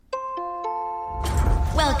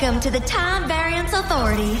Welcome to the Time Variance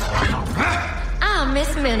Authority. I'm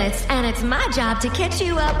Miss Minutes, and it's my job to catch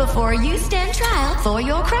you up before you stand trial for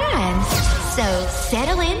your crimes. So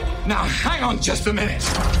settle in. Now, hang on just a minute.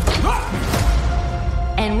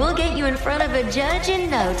 And we'll get you in front of a judge in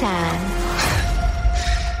no time.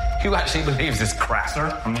 Who actually believes this crap? Sir,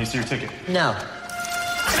 I'm going to see your ticket. No.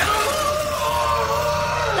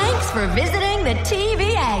 Thanks for visiting the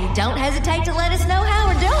TVA. Don't hesitate to let us know how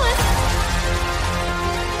we're doing.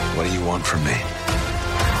 What do you want from me?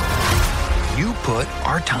 You put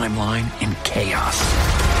our timeline in chaos.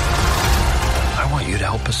 I want you to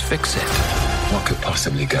help us fix it. What could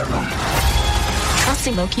possibly go wrong?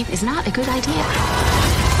 Trusting Loki is not a good idea.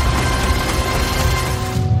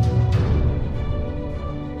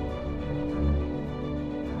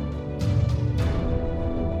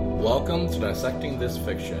 Welcome to Dissecting This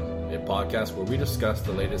Fiction, a podcast where we discuss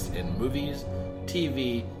the latest in movies,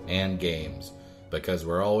 TV, and games. Because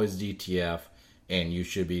we're always DTF, and you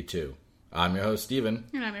should be too. I'm your host, Steven.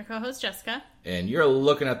 And I'm your co-host, Jessica. And you're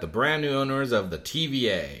looking at the brand new owners of the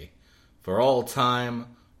TVA. For all time,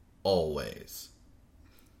 always.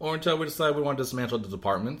 Or until we decide we want to dismantle the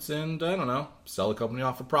departments and, I don't know, sell the company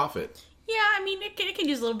off for profit. Yeah, I mean, it can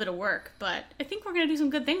use a little bit of work, but I think we're going to do some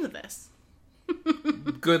good things with this.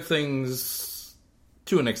 Good things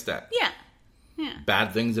to an extent. Yeah.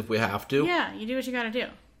 Bad things if we have to. Yeah, you do what you got to do.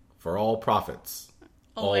 For all profits.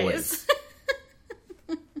 Always.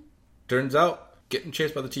 Turns out, getting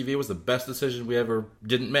chased by the TVA was the best decision we ever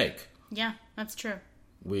didn't make. Yeah, that's true.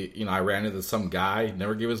 I ran into some guy,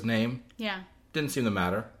 never gave his name. Yeah. Didn't seem to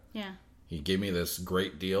matter. Yeah. He gave me this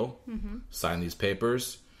great deal. Sign these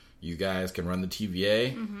papers. You guys can run the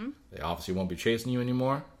TVA. They obviously won't be chasing you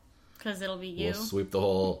anymore. Because it'll be you. We'll sweep the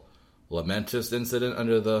whole Lamentus incident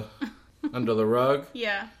under the rug.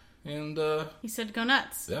 Yeah. And, He said go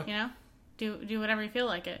nuts. Yeah. You know? Do whatever you feel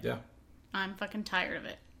like it. Yeah. I'm fucking tired of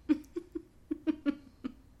it.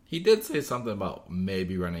 He did say something about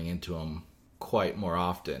maybe running into him quite more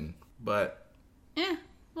often, but...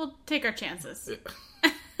 We'll take our chances.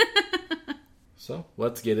 So,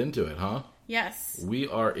 let's get into it, huh? Yes. We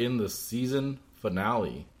are in the season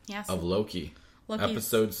finale of Loki.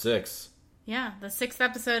 Episode 6. Yeah, the 6th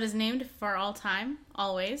episode is named For All Time,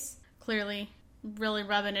 Always. Clearly really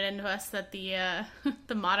rubbing it into us that the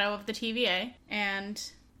the motto of the TVA.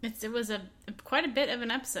 And it was quite a bit of an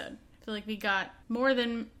episode. I feel like we got more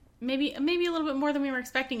than... Maybe a little bit more than we were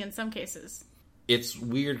expecting in some cases. It's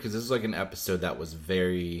weird because this is like an episode that was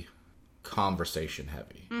very conversation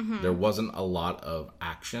heavy. There wasn't a lot of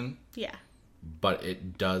action. Yeah. But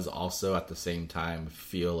it does also at the same time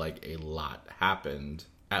feel like a lot happened,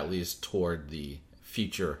 at least toward the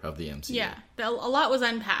future of the MCU. Yeah. A lot was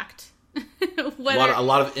unpacked. A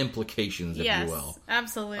lot of implications, if yes, you will.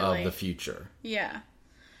 Absolutely. Of the future. Yeah.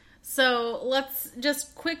 So let's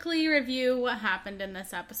just quickly review what happened in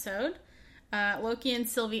this episode. Loki and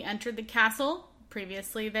Sylvie entered the castle.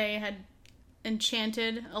 Previously, they had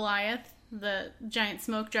enchanted Alioth, the giant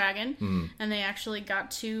smoke dragon, and they actually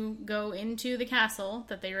got to go into the castle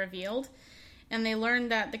that they revealed. And they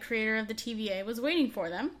learned that the creator of the TVA was waiting for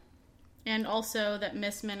them, and also that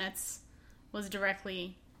Miss Minutes was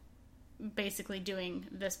directly, basically doing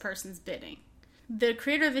this person's bidding. The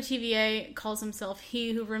creator of the TVA calls himself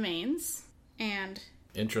He Who Remains, and...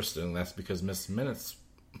 Interesting, that's because Miss Minutes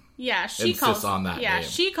she insists on that name.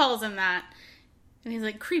 She calls him that. And he's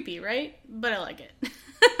like, creepy, right? But I like it.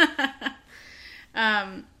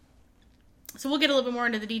 So we'll get a little bit more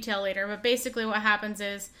into the detail later, but basically what happens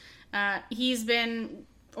is he's been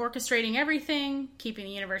orchestrating everything, keeping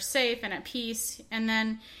the universe safe and at peace, and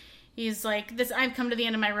then he's like, I've come to the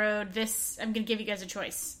end of my road, I'm going to give you guys a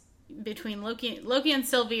choice. Between Loki and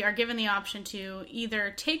Sylvie are given the option to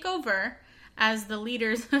either take over as the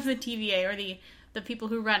leaders of the TVA, or the people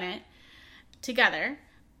who run it, together,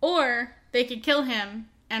 or they could kill him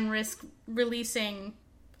and risk releasing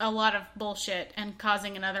a lot of bullshit and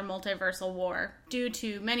causing another multiversal war due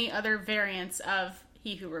to many other variants of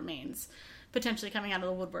He Who Remains potentially coming out of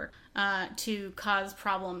the woodwork to cause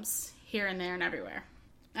problems here and there and everywhere.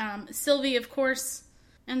 Sylvie, of course,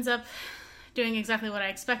 ends up doing exactly what I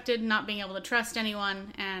expected, not being able to trust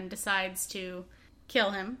anyone, and decides to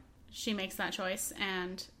kill him. She makes that choice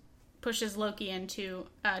and pushes Loki into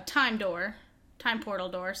a time portal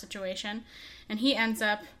door situation, and he ends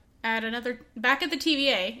up back at the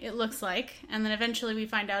TVA, it looks like, and then eventually we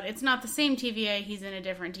find out it's not the same TVA, he's in a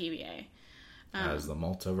different TVA. As the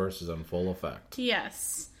multiverse is in full effect.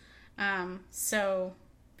 Yes. So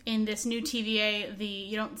in this new TVA,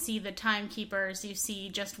 you don't see the timekeepers, you see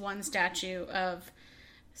just one statue of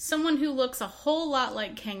someone who looks a whole lot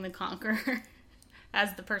like Kang the Conqueror.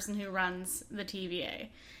 as the person who runs the TVA.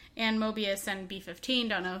 And Mobius and B-15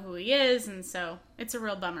 don't know who he is, and so it's a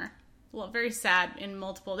real bummer. Well, very sad in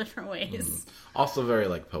multiple different ways. Also very,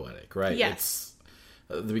 like, poetic, right? Yes.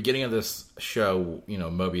 It's the beginning of this show, you know,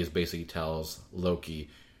 Mobius basically tells Loki,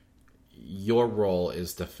 your role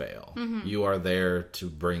is to fail. You are there to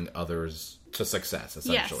bring others to success,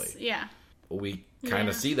 essentially. Yes, yeah. We kind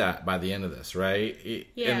of see that by the end of this, right?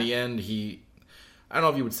 Yeah. In the end, I don't know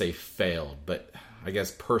if you would say failed, but I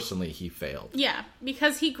guess personally he failed. Yeah,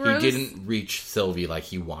 because he grew... He didn't reach Sylvie like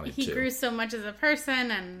he wanted to. He grew so much as a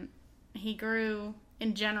person, and he grew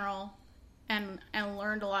in general, and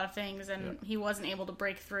learned a lot of things, and he wasn't able to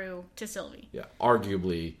break through to Sylvie. Yeah,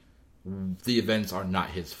 arguably, the events are not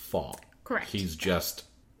his fault. Correct. He's just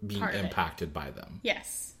being Part of it. impacted by them.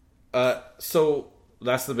 Yes. So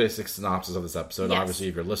that's the basic synopsis of this episode. Yes. Obviously,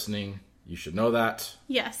 if you're listening, you should know that.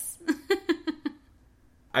 Yes.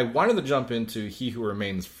 I wanted to jump into He Who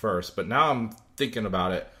Remains first, but now I'm thinking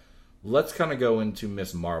about it. Let's kind of go into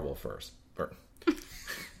Miss Marvel first.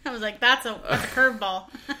 I was like, that's a curveball.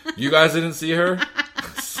 You guys didn't see her?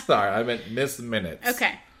 Sorry, I meant Miss Minutes.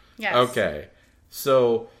 Okay. Yes. Okay.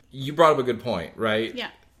 So you brought up a good point, right? Yeah.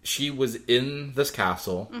 She was in this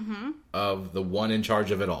castle of the one in charge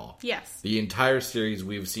of it all. Yes. The entire series,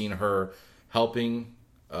 we've seen her helping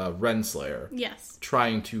Renslayer. Yes.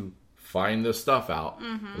 Trying to find this stuff out,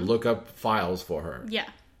 look up files for her. Yeah.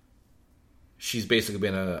 She's basically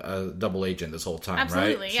been a double agent this whole time,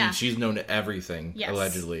 Absolutely, right? yeah. She's known everything, Yes.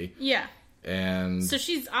 allegedly. Yeah. And So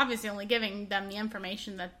she's obviously only giving them the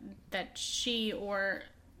information that she or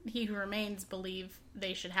He Who Remains believe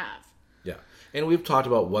they should have. yeah. And we've talked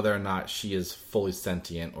about whether or not she is fully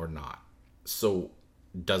sentient or not. So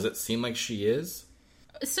does it seem like she is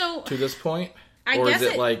So to this point? I or guess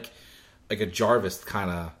is it like a Jarvis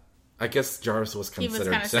kind of... I guess Jarvis was he was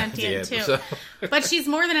considered kind of sentient too. so- But she's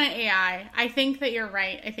more than an AI. I think that you're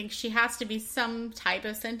right. I think she has to be some type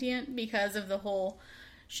of sentient because of the whole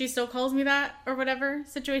she still calls me that or whatever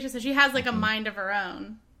situation. So she has like a mind of her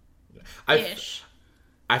own. Ish.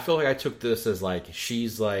 I feel like I took this as like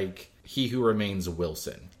she's like He Who Remains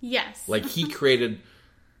Wilson. Yes. Like he created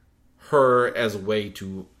her as a way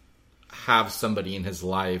to have somebody in his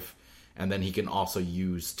life, and then he can also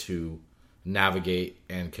use to navigate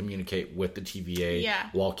and communicate with the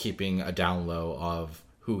TVA while keeping a down low of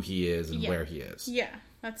who he is and where he is. Yeah,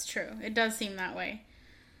 that's true. It does seem that way.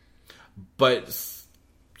 But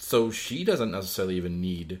so she doesn't necessarily even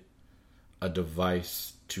need a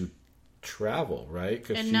device to travel, right?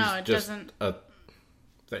 Because she's no, it just doesn't. a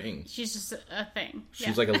thing. She's just a thing.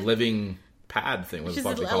 She's like a living pad thing. What She's the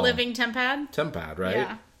fuck they a call living tempad. Tempad, right?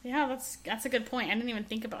 Yeah. Yeah, that's a good point. I didn't even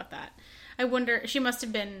think about that. I wonder, she must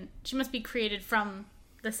be created from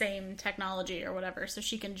the same technology or whatever, so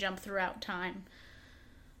she can jump throughout time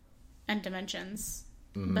and dimensions,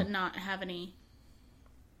 but not have any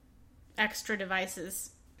extra devices.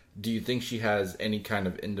 Do you think she has any kind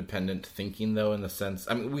of independent thinking, though, in the sense...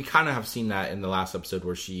 I mean, we kind of have seen that in the last episode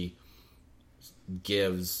where she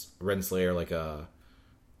gives Renslayer like a...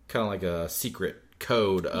 kind of like a secret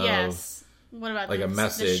code of... Yes. What about like a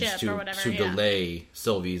message the ship or whatever, to delay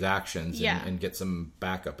Sylvie's actions and get some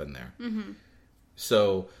backup in there. Mm-hmm.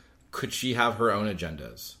 So, could she have her own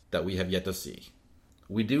agendas that we have yet to see?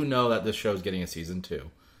 We do know that this show is getting a season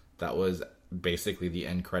 2. That was basically the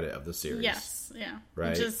end credit of the series. Yes, yeah. Right?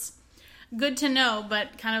 Which is good to know,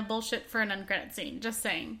 but kind of bullshit for an uncredited scene. Just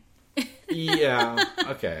saying. Yeah,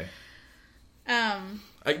 okay.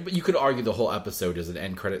 But you could argue the whole episode is an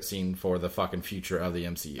end credit scene for the fucking future of the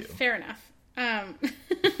MCU. Fair enough.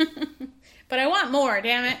 But I want more,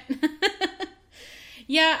 damn it.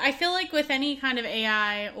 Yeah, I feel like with any kind of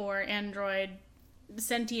AI or android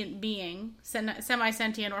sentient being,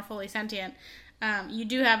 semi-sentient or fully sentient, you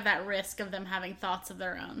do have that risk of them having thoughts of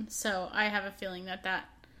their own. So I have a feeling that...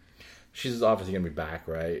 She's obviously going to be back,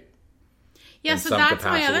 right? Yeah, In so some that's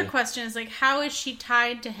capacity. my other question is, like, how is she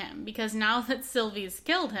tied to him? Because now that Sylvie's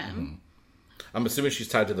killed him... I'm assuming she's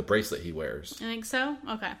tied to the bracelet he wears. I think so?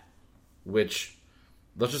 Okay. Which,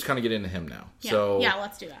 let's just kind of get into him now. Yeah, So, yeah,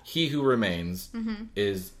 let's do that. He Who Remains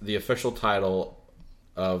is the official title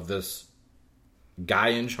of this guy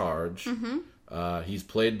in charge. He's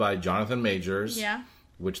played by Jonathan Majors. Yeah.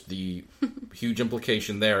 Which the huge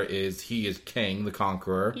implication there is he is Kang the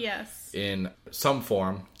Conqueror. Yes. In some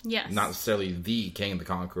form. Yes. Not necessarily the Kang the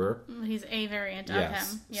Conqueror. He's a variant of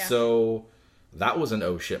Yes. him. Yeah. So that was an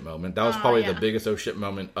oh shit moment. That was probably the biggest oh shit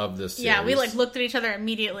moment of this series. Yeah, we looked at each other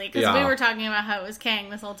immediately because Yeah. we were talking about how it was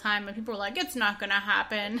Kang this whole time, and people were like, "It's not gonna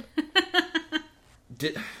happen."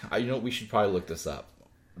 You know, we should probably look this up.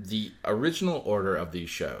 the original order of these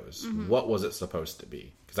shows, what was it supposed to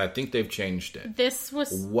be? Because I think they've changed it.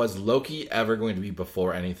 Was Loki ever going to be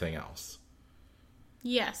before anything else?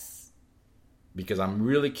 Yes. Because I'm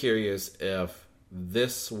really curious if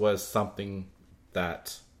this was something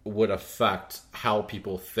that would affect how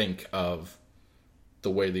people think of the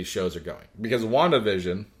way these shows are going. Because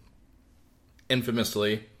WandaVision,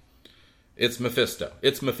 infamously, it's Mephisto.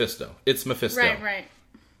 It's Mephisto. It's Mephisto. Right.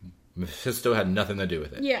 Mephisto had nothing to do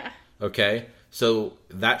with it. Yeah. Okay? So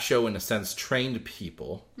that show, in a sense, trained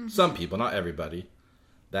people, some people, not everybody,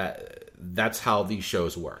 that's how these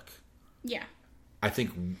shows work. Yeah. I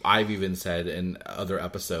think I've even said in other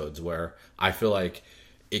episodes where I feel like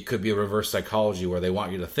it could be a reverse psychology where they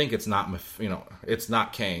want you to think it's not, it's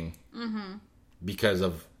not Kang because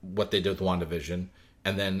of what they did with WandaVision,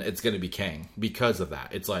 and then it's going to be Kang because of that.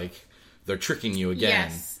 It's like they're tricking you again.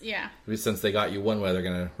 Yes, yeah. Since they got you one way, they're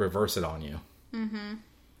going to reverse it on you. Mm-hmm.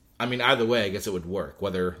 I mean, either way, I guess it would work.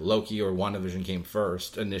 Whether Loki or WandaVision came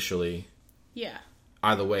first initially. Yeah.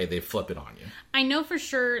 Either way, they flip it on you. I know for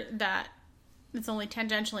sure that it's only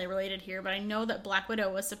tangentially related here, but I know that Black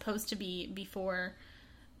Widow was supposed to be before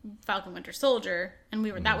Falcon Winter Soldier, and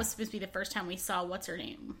that was supposed to be the first time we saw what's her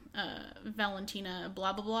name, Valentina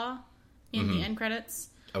blah blah blah in the end credits.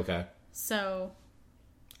 Okay. So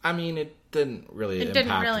I mean, it didn't really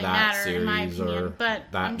matter series in my opinion, but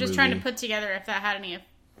I'm just trying to put together if that had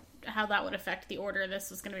how that would affect the order this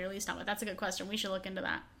was going to be released on. But that's a good question. We should look into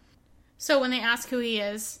that. So when they ask who he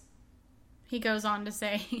is, he goes on to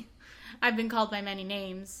say, "I've been called by many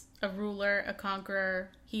names: a ruler, a conqueror,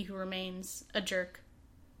 he who remains, a jerk.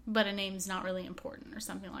 But a name's not really important," or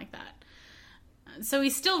something like that. So we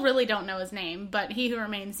still really don't know his name, but he who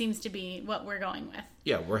remains seems to be what we're going with.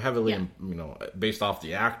 Yeah, we're heavily, based off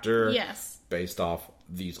the actor. Yes. Based off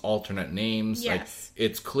these alternate names. Yes. Like,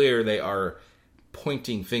 it's clear they are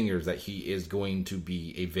pointing fingers that he is going to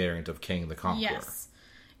be a variant of Kang the Conqueror.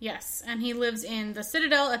 Yes. And he lives in the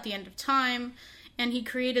Citadel at the end of time, and he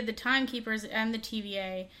created the Timekeepers and the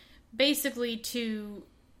TVA basically to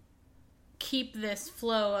keep this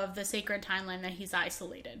flow of the sacred timeline that he's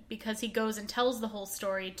isolated, because he goes and tells the whole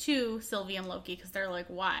story to Sylvie and Loki because they're like,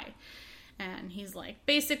 why? And he's like,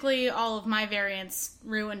 basically all of my variants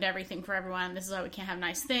ruined everything for everyone. This is why we can't have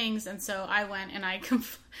nice things. And so I went and I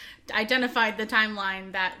identified the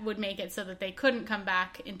timeline that would make it so that they couldn't come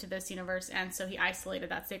back into this universe. And so he isolated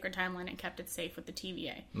that sacred timeline and kept it safe with the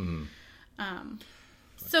TVA.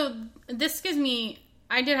 So this gives me,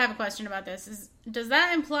 I did have a question about this. Does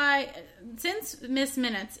that imply, since Miss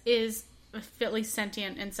Minutes is at least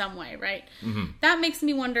sentient in some way, right? That makes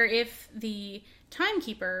me wonder if the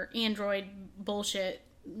Timekeeper android bullshit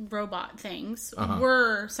robot things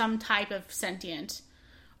were some type of sentient,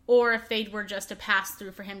 or if they were just a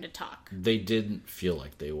pass-through for him to talk. They didn't feel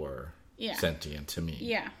like they were sentient to me.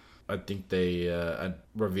 Yeah. I think they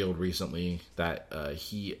revealed recently that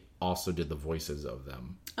he also did the voices of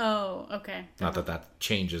them. Oh, okay. Not that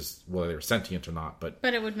changes whether they're sentient or not, but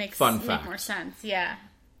it would make more sense, yeah.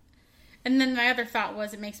 And then my other thought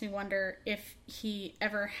was, it makes me wonder if he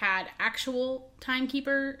ever had actual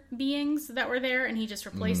Timekeeper beings that were there, and he just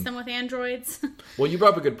replaced them with androids. Well, you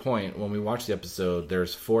brought up a good point. When we watched the episode,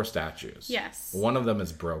 there's 4 statues. Yes. One of them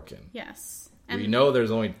is broken. Yes. We know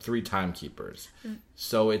there's only 3 Timekeepers.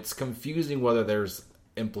 So it's confusing whether there's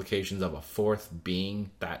implications of a 4th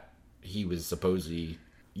being that he was supposedly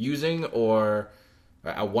using, or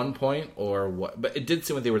at one point, or what. But it did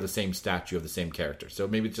seem like they were the same statue of the same character, so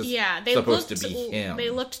maybe it's just supposed to be him. They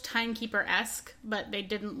looked Timekeeper-esque, but they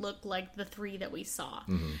didn't look like the 3 that we saw.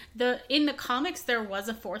 In the comics, there was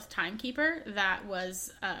a 4th Timekeeper that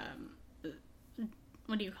was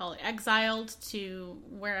what do you call it, exiled to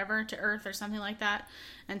wherever, to Earth or something like that,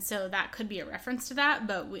 and so that could be a reference to that,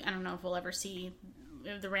 but I don't know if we'll ever see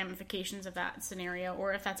the ramifications of that scenario,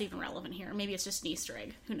 or if that's even relevant here. Maybe it's just an Easter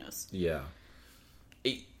egg. Who knows? Yeah.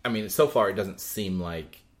 I mean, so far it doesn't seem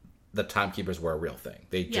like the Timekeepers were a real thing.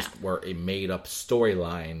 They just were a made-up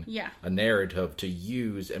storyline, a narrative to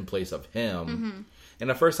use in place of him. And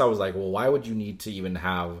at first I was like, well, why would you need to even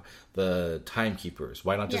have the Timekeepers?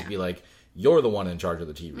 Why not just be like, you're the one in charge of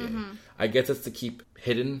the TVA? I guess it's to keep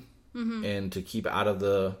hidden and to keep out of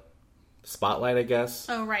the spotlight, I guess.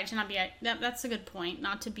 Oh, right. To not be... That's a good point.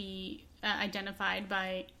 Not to be identified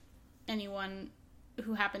by anyone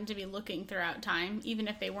who happened to be looking throughout time, even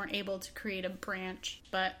if they weren't able to create a branch.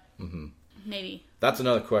 But maybe. That's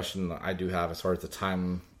another question I do have as far as the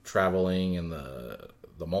time traveling and the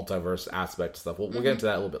multiverse aspect stuff. We'll get into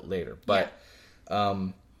that a little bit later. But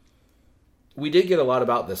we did get a lot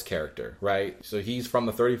about this character, right? So he's from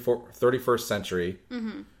the 31st century.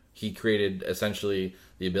 he created essentially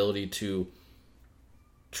the ability to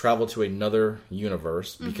travel to another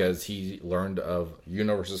universe because he learned of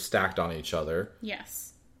universes stacked on each other.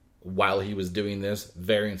 Yes. While he was doing this,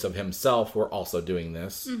 variants of himself were also doing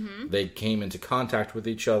this. They came into contact with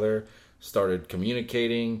each other, started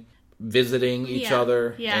communicating, visiting each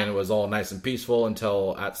other, and it was all nice and peaceful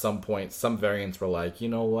until at some point some variants were like, you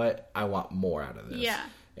know what, I want more out of this. Yeah.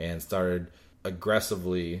 And started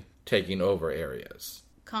aggressively taking over areas.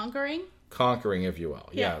 Conquering, if you will.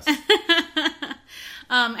 Yes.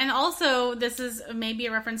 And also, this is maybe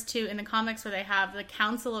a reference to in the comics where they have the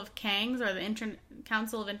Council of Kangs or the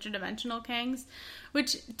Council of Interdimensional Kangs,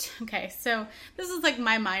 which, okay, so this is like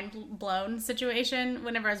my mind blown situation.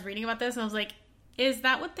 Whenever I was reading about this, I was like, is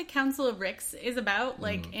that what the Council of Ricks is about?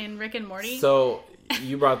 Like in Rick and Morty? So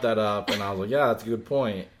you brought that up, and I was like, yeah, that's a good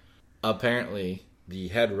point. Apparently, the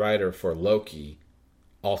head writer for Loki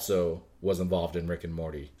also was involved in Rick and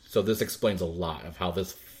Morty. So this explains a lot of how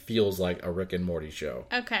this feels like a Rick and Morty show.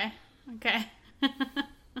 Okay.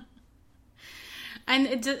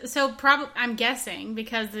 And I'm guessing,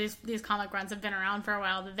 because these comic runs have been around for a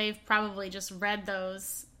while, that they've probably just read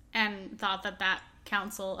those and thought that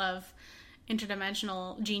council of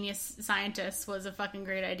interdimensional genius scientists was a fucking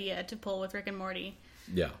great idea to pull with Rick and Morty.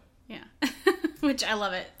 Yeah. Which I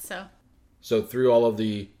love it, So through all of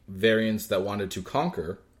the variants that wanted to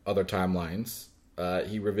conquer other timelines,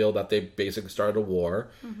 he revealed that they basically started a war,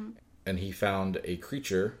 and he found a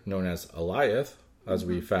creature known as Alioth, as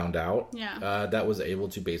we found out, that was able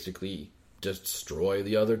to basically destroy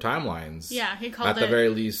the other timelines. Yeah, he called it... At the very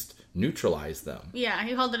least, neutralize them. Yeah,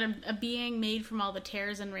 he called it a being made from all the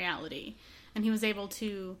tears in reality. And he was able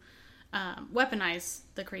to weaponize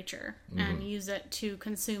the creature and use it to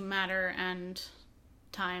consume matter and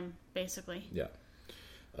time, basically. Yeah.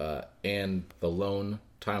 And the lone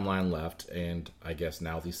timeline left, and I guess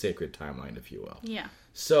now the sacred timeline, if you will. Yeah.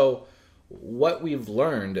 So what we've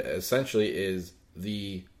learned essentially is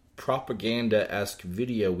the propaganda-esque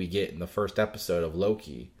video we get in the first episode of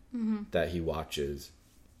Loki that he watches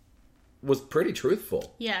was pretty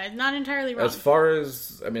truthful. Yeah, it's not entirely wrong. As far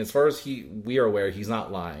as we are aware, he's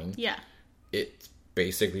not lying. Yeah. It's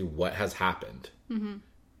basically what has happened.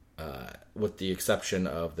 With the exception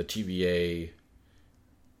of the TVA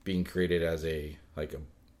being created as a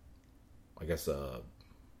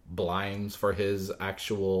blinds for his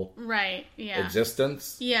actual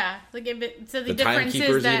existence. Yeah, like so the difference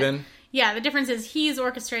timekeepers is that even. Yeah, the difference is he's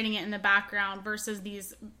orchestrating it in the background versus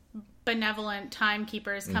these benevolent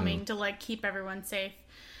timekeepers coming to like keep everyone safe.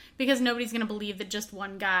 Because nobody's going to believe that just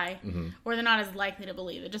one guy, or they're not as likely to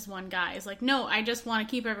believe that just one guy is like, no, I just want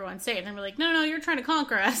to keep everyone safe. And we're like, no, you're trying to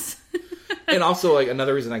conquer us. And also, like,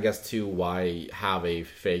 another reason, I guess, too, why have a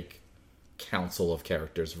fake council of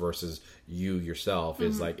characters versus you yourself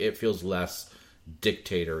is, like, it feels less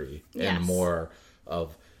dictatory and more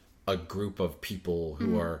of a group of people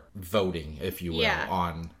who are voting, if you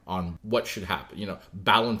will, on what should happen. You know,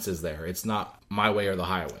 balance is there. It's not my way or the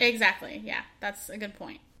highway. Exactly. Yeah, that's a good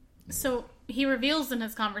point. So he reveals in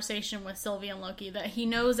his conversation with Sylvie and Loki that he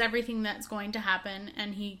knows everything that's going to happen,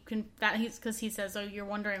 and because he says, "Oh, you're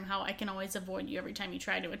wondering how I can always avoid you every time you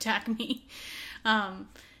try to attack me,"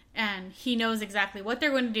 and he knows exactly what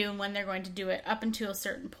they're going to do and when they're going to do it up until a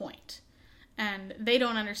certain point, and they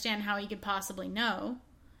don't understand how he could possibly know.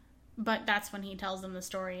 But that's when he tells them the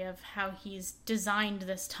story of how he's designed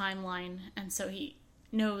this timeline, and so he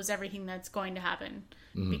knows everything that's going to happen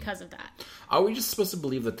because of that. Are we just supposed to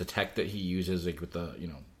believe that the tech that he uses, like with the,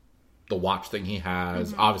 the watch thing he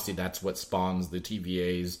has, obviously that's what spawns the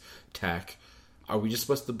TVA's tech. Are we just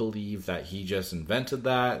supposed to believe that he just invented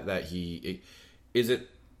that? Is it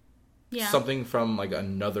something from like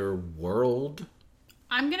another world?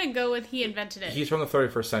 I'm going to go with he invented it. He's from the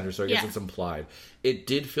 31st century, so I guess it's implied. It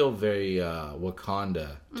did feel very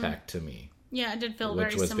Wakanda tech to me. Yeah, it did feel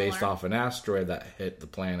very similar. Which was based off an asteroid that hit the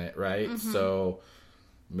planet, right? So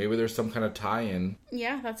maybe there's some kind of tie-in.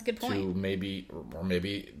 Yeah, that's a good point. To maybe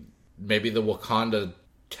the Wakanda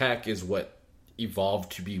tech is what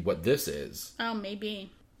evolved to be what this is. Oh,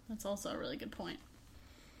 maybe. That's also a really good point.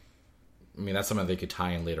 I mean, that's something they could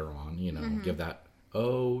tie in later on, give that,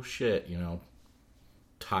 oh shit,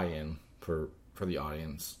 tie-in for the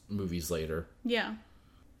audience movies later. Yeah,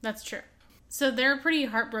 that's true. So they're pretty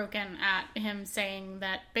heartbroken at him saying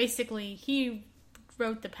that basically he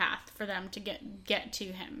wrote the path for them to get to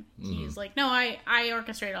him. He's like, no, I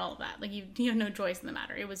orchestrated all of that. Like, you have no choice in the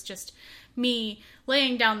matter. It was just me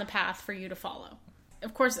laying down the path for you to follow.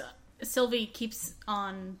 Of course, Sylvie keeps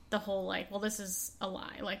on the whole, like, well, this is a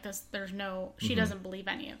lie. Like, she doesn't believe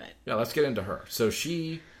any of it. Yeah, let's get into her. So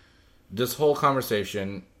this whole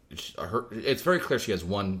conversation it's very clear she has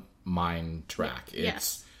one mind track. It's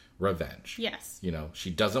Yes. revenge. Yes. You know,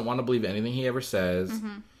 she doesn't want to believe anything he ever says.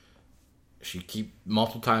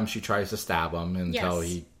 Multiple times she tries to stab him until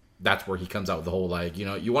Yes. that's where he comes out with the whole, like, you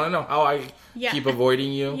know, you want to know how I Yeah. keep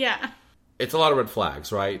avoiding you? Yeah. It's a lot of red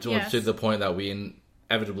flags, right? Yes. To the point that we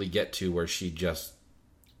inevitably get to where she just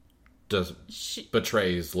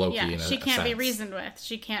betrays Loki in a she can't be sense. reasoned with.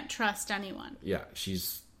 She can't trust anyone. Yeah,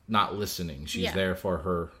 she's not listening. She's Yeah. there for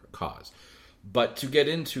her cause. But to get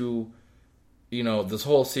into, you know, this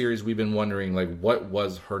whole series, we've been wondering, like, what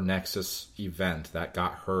was her Nexus event that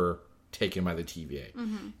got her taken by the TVA?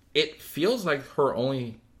 Mm-hmm. It feels like her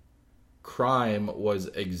only crime was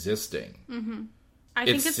existing. Mm-hmm. I It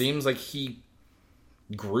think it's seems like he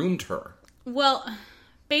groomed her. well,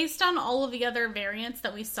 based on all of the other variants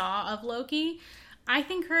that we saw of Loki, I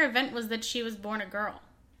think her event was that she was born a girl.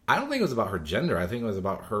 I don't think it was about her gender. I think it was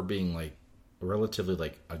about her being, like, relatively,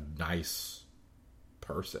 like, a nice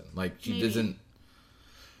person. Like, she Maybe. doesn't...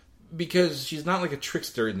 Because she's not, like, a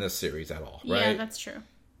trickster in this series at all, right? Yeah, that's true.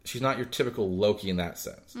 She's not your typical Loki in that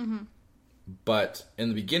sense. Mm-hmm. But in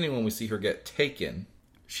the beginning, when we see her get taken,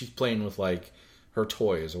 she's playing with, like, her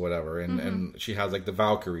toys or whatever. And she has, like, the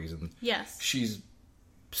Valkyries. And Yes. she's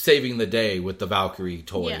saving the day with the Valkyrie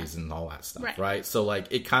toys Yeah. and all that stuff, Right. right? So, like,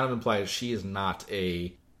 it kind of implies she is not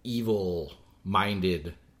a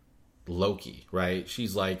evil-minded Loki, right?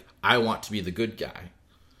 She's like, I want to be the good guy.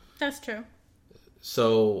 That's true.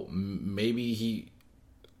 So maybe he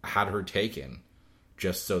had her taken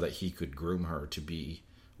just so that he could groom her to be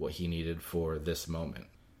what he needed for this moment.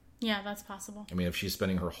 Yeah, that's possible. I mean, if she's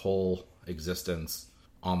spending her whole existence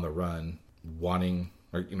on the run, wanting,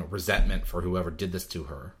 or, you know, resentment for whoever did this to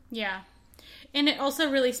her. Yeah. And it also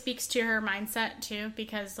really speaks to her mindset, too,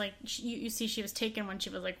 because, like, you see she was taken when she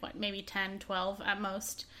was, like, what, maybe 10, 12 at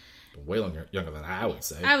most. Way younger than I would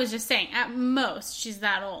say. I was just saying, at most, she's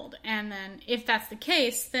that old. And then, if that's the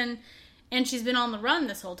case, then, and she's been on the run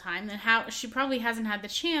this whole time, then she probably hasn't had the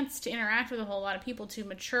chance to interact with a whole lot of people to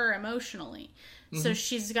mature emotionally. So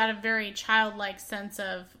she's got a very childlike sense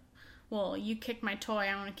of, well, you kick my toy,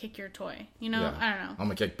 I want to kick your toy. You know, Yeah. I don't know. I'm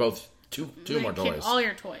gonna kick two more Kick toys. all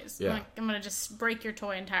your toys. Yeah. I'm gonna just break your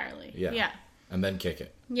toy entirely. Yeah. Yeah. And then kick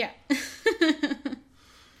it. Yeah.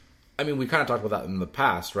 I mean, we kind of talked about that in the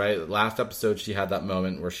past, right? Last episode, she had that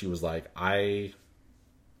moment where she was like, I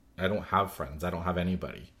don't have friends. I don't have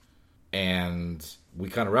anybody. And we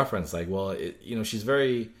kind of referenced, like, well, she's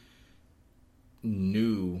very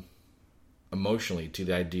new emotionally to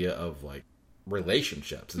the idea of, like,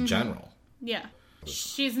 relationships in general. Yeah.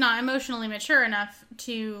 She's not emotionally mature enough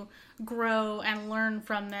to grow and learn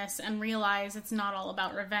from this and realize it's not all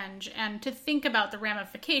about revenge and to think about the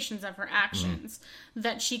ramifications of her actions,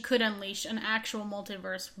 that she could unleash an actual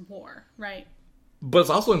multiverse war, right? But it's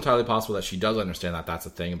also entirely possible that she does understand that that's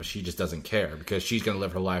a thing, but she just doesn't care because she's going to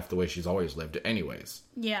live her life the way she's always lived it anyways.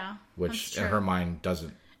 Yeah. Which that's in true. her mind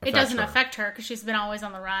doesn't affect It doesn't her. affect her because she's been always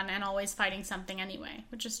on the run and always fighting something anyway,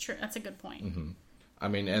 which is true. That's a good point. I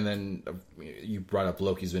mean, and then you brought up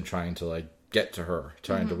Loki's been trying to, like, get to her,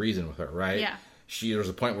 trying to reason with her, right? Yeah. There's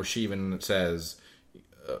a point where she even says,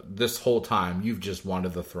 this whole time, you've just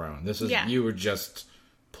wanted the throne. You were just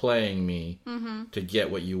playing me to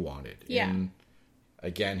get what you wanted. Yeah. And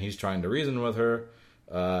again, he's trying to reason with her,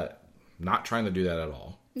 not trying to do that at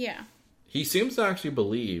all. Yeah. He seems to actually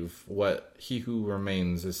believe what He Who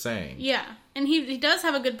Remains is saying. Yeah. And he does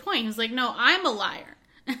have a good point. He's like, no, I'm a liar.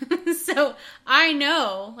 So I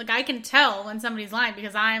know, like, I can tell when somebody's lying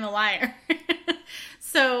because I'm a liar.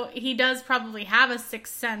 So he does probably have a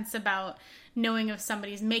sixth sense about knowing if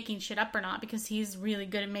somebody's making shit up or not because he's really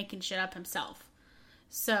good at making shit up himself.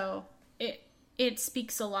 So it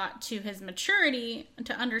speaks a lot to his maturity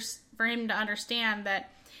for him to understand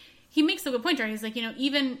that he makes a good point, right? He's like,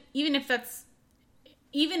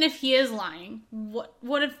 even if he is lying, what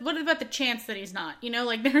about the chance that he's not?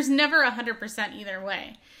 Like, there's never 100% either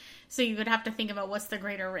way. So you would have to think about what's the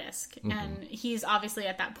greater risk. Mm-hmm. And he's obviously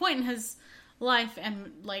at that point in his life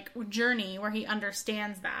and, like, journey where he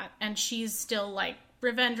understands that. And she's still like,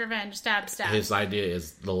 revenge, stab. His idea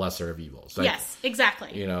is the lesser of evils. Like, yes,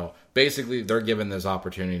 exactly. Basically they're given this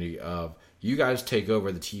opportunity of, you guys take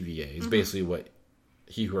over the TVA. Is basically what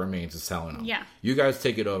He Who Remains is telling them. Yeah. You guys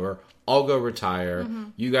take it over. I'll go retire.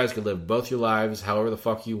 You guys can live both your lives however the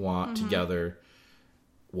fuck you want together.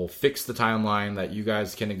 We'll fix the timeline that you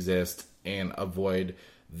guys can exist and avoid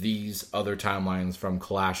these other timelines from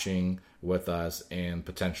clashing with us and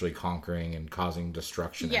potentially conquering and causing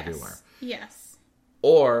destruction everywhere. Yes.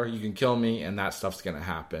 Or you can kill me and that stuff's going to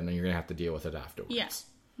happen and you're going to have to deal with it afterwards. Yeah.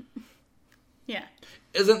 Yeah.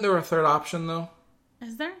 Isn't there a third option, though?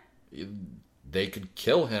 Is there? They could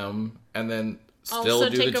kill him and then still Also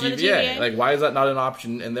do take the over TVA. the TVA? Like, why is that not an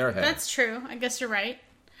option in their head? That's true. I guess you're right.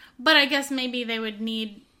 But I guess maybe they would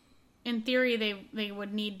need, in theory, they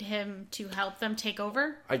would need him to help them take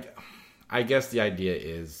over. I guess the idea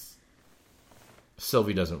is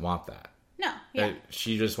Sylvie doesn't want that. No, yeah.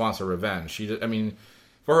 She just wants her revenge.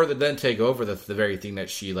 For her to then take over the very thing that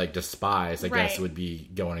she like despised, I guess would be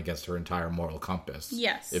going against her entire moral compass.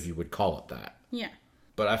 Yes. If you would call it that. Yeah.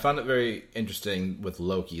 But I found it very interesting with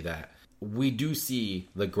Loki that we do see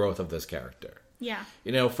the growth of this character. Yeah.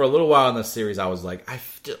 For a little while in this series, I was like,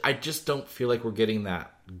 I just don't feel like we're getting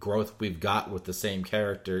that growth we've got with the same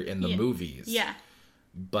character in the movies. Yeah.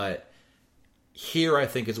 But here, I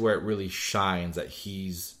think, is where it really shines that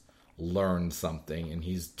he's learned something and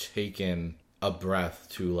he's taken a breath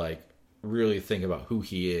to, like, really think about who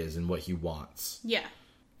he is and what he wants. Yeah.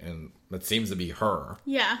 And that seems to be her.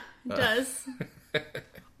 Yeah, it does.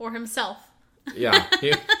 Or himself. Yeah.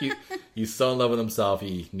 He's so in love with himself,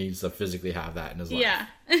 he needs to physically have that in his life. Yeah.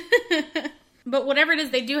 But whatever it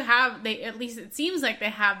is, they do have, at least it seems like they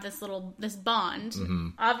have this bond. Mm-hmm.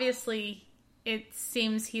 Obviously, it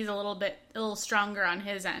seems he's a little stronger on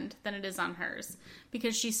his end than it is on hers.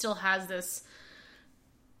 Because she still has this,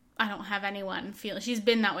 I don't have anyone feel. She's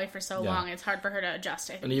been that way for so long. It's hard for her to adjust,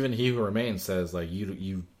 I think. And even He Who Remains says, like,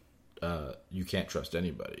 you can't trust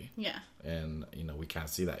anybody. Yeah. And, we can't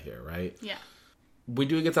see that here, right? Yeah. We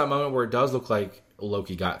do get that moment where it does look like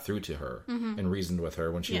Loki got through to her and reasoned with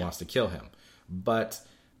her when she wants to kill him. But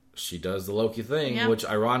she does the Loki thing, which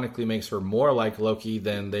ironically makes her more like Loki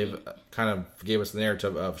than they've kind of gave us the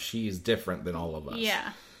narrative of she's different than all of us.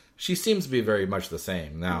 Yeah. She seems to be very much the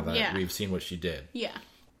same now that we've seen what she did. Yeah.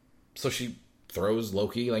 So she throws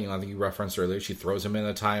Loki, like I think you referenced earlier, she throws him in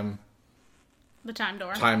the time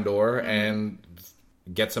door and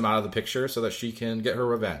gets him out of the picture so that she can get her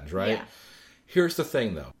revenge, right? Yeah. Here's the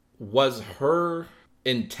thing, though. Was her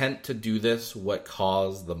intent to do this what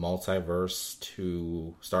caused the multiverse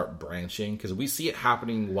to start branching? Because we see it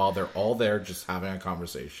happening while they're all there just having a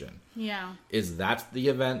conversation. Yeah. Is that the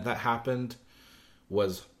event that happened?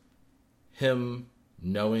 Was him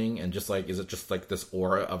knowing and just like, is it just like this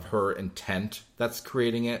aura of her intent that's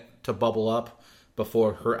creating it to bubble up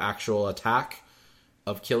before her actual attack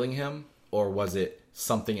of killing him? Or was it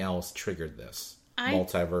something else triggered this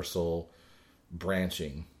multiversal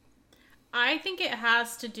branching? I think it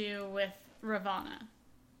has to do with Ravonna,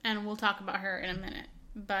 and we'll talk about her in a minute,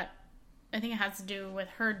 but I think it has to do with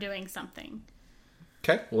her doing something.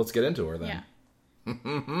 Okay, well, let's get into her then.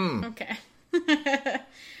 Yeah. Okay.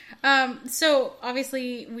 So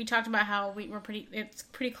obviously we talked about how it's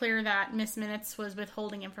pretty clear that Miss Minutes was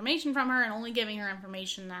withholding information from her and only giving her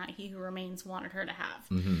information that He Who Remains wanted her to have.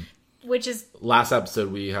 Mm-hmm. Which is... Last episode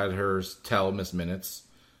we had her tell Miss Minutes,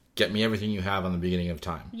 get me everything you have on the beginning of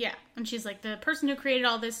time. Yeah. And she's like, the person who created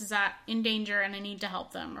all this is in danger and I need to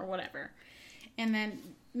help them or whatever. And then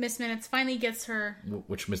Miss Minutes finally gets her...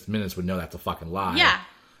 Which Miss Minutes would know that's a fucking lie. Yeah.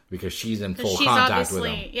 Because she's in full contact with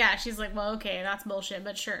him. Yeah, she's like, well, okay, that's bullshit,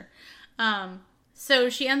 but sure. So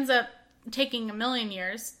she ends up taking 1,000,000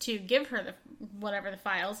 years to give her the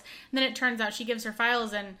files. And then it turns out she gives her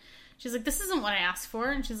files and she's like, this isn't what I asked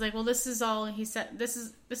for. And she's like, well, this is all he said. This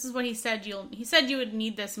is what he said. He said you would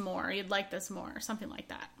need this more. You'd like this more or something like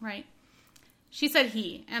that, right? She said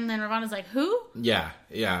he. And then Ravonna's like, who? Yeah.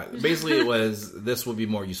 Basically it was, this would be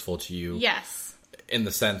more useful to you. Yes. In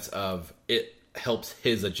the sense of it helps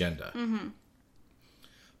his agenda. Mm-hmm.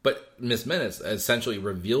 But Miss Minutes essentially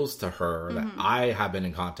reveals to her that I have been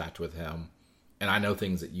in contact with him and I know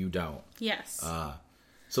things that you don't. Yes.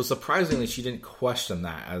 So surprisingly, she didn't question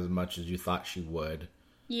that as much as you thought she would.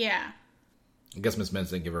 Yeah. I guess Miss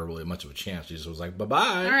Minutes didn't give her really much of a chance. She just was like,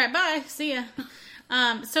 bye-bye. All right, bye. See ya.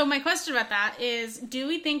 So my question about that is, do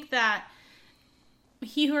we think that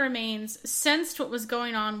He Who Remains sensed what was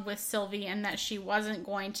going on with Sylvie and that she wasn't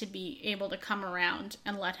going to be able to come around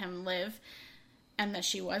and let him live and that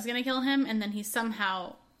she was going to kill him, and then he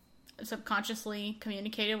somehow subconsciously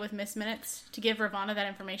communicated with Miss Minutes to give Ravonna that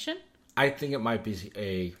information? I think it might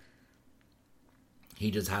be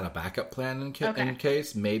he just had a backup plan in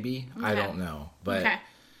case, maybe. Okay. I don't know. But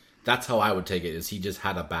that's how I would take it, is he just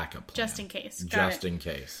had a backup plan. Just in case. Just in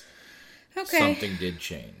case. Okay. Something did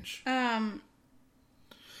change.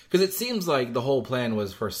 Because it seems like the whole plan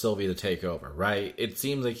was for Sylvie to take over, right? It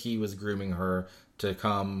seems like he was grooming her to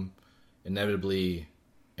come inevitably,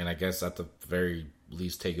 and I guess at the very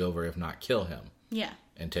least take over, if not kill him. Yeah.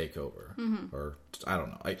 And take over. Mm-hmm. Or, I don't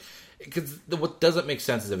know. Because what doesn't make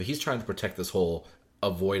sense is if he's trying to protect this whole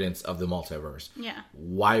avoidance of the multiverse. Yeah.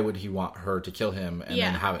 Why would he want her to kill him and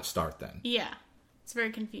then have it start then? Yeah. It's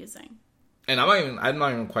very confusing. And I'm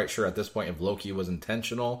not even quite sure at this point if Loki was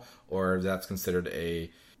intentional or if that's considered a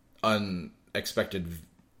unexpected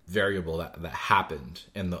variable that happened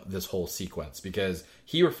in this whole sequence, because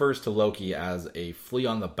he refers to Loki as a flea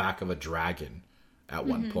on the back of a dragon at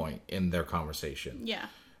one point in their conversation. Yeah.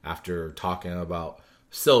 After talking about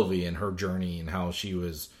Sylvie and her journey and how she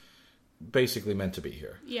was basically meant to be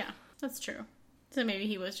here. Yeah, that's true. So maybe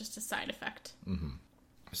he was just a side effect. Mm-hmm.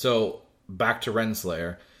 So back to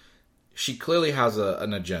Renslayer. She clearly has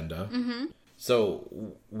an agenda. Mm-hmm.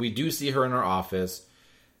 So we do see her in her office.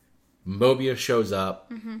 Mobius shows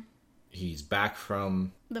up. Mm-hmm. He's back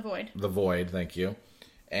from the void, thank you.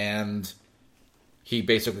 And he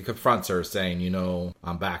basically confronts her saying, you know,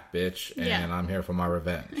 I'm back, bitch, and I'm here for my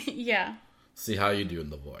revenge. Yeah. See how you do in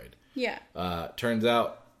the void. Yeah. Turns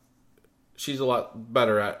out she's a lot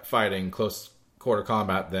better at fighting close quarter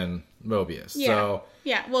combat than Mobius. Yeah. So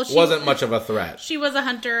yeah, well, she wasn't much of a threat. She was a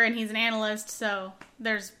hunter and he's an analyst, so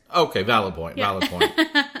there's... Okay, valid point. Yeah. Valid point.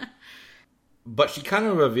 But she kind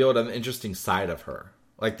of revealed an interesting side of her.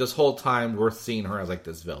 Like, this whole time, we're seeing her as, like,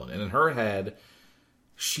 this villain. And in her head,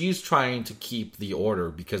 she's trying to keep the order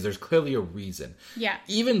because there's clearly a reason. Yeah.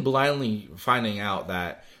 Even blindly finding out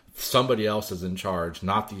that somebody else is in charge,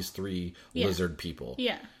 not these three lizard people.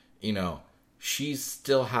 Yeah. You know, she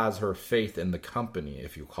still has her faith in the company,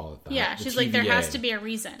 if you call it that. Yeah, she's like, there has to be a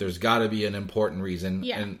reason. There's got to be an important reason.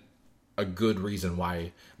 Yeah. And a good reason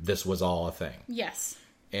why this was all a thing. Yes.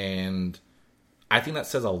 And I think that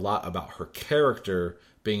says a lot about her character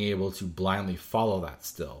being able to blindly follow that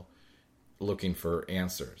still, looking for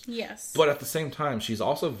answers. Yes. But at the same time, she's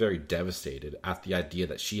also very devastated at the idea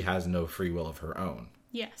that she has no free will of her own.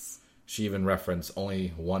 Yes. She even referenced only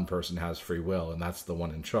one person has free will, and that's the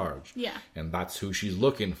one in charge. Yeah. And that's who she's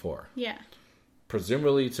looking for. Yeah.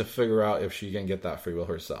 Presumably to figure out if she can get that free will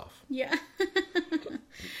herself. Yeah.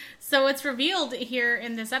 So it's revealed here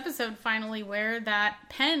in this episode, finally, where that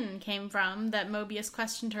pen came from that Mobius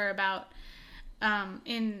questioned her about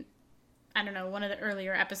in, I don't know, one of the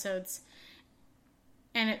earlier episodes.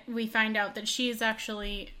 And we find out that she's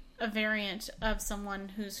actually a variant of someone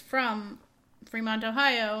who's from Fremont,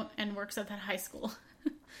 Ohio, and works at that high school.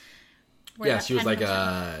 Yeah, she was like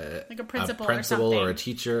a principal or a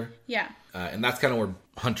teacher. Yeah. And that's kind of where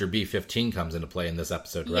Hunter B-15 comes into play in this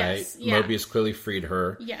episode, right? Yes, yeah. Mobius clearly freed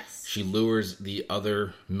her. Yes. She lures the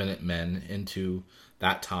other Minutemen into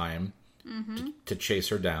that time to chase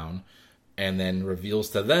her down, and then reveals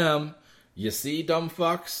to them, you see, dumb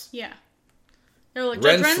fucks? Yeah. They're like,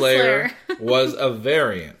 Judge Renslayer was a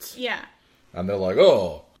variant. Yeah. And they're like,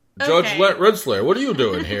 oh, Judge Renslayer, what are you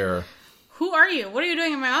doing here? Who are you? What are you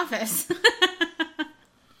doing in my office?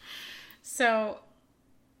 So,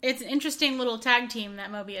 it's an interesting little tag team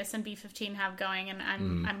that Mobius and B-15 have going, and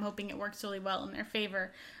I'm hoping it works really well in their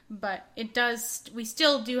favor. But it does. We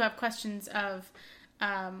still do have questions of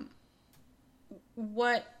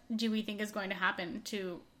what do we think is going to happen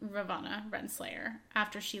to Ravonna Renslayer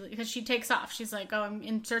after because she takes off. She's like, oh, I'm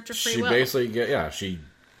in search of free will. She basically, she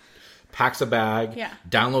packs a bag,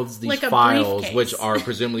 downloads these like files, which are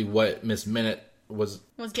presumably what Miss Minute was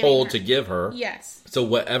told to give her. Yes. So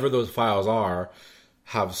whatever those files are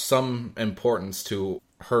have some importance to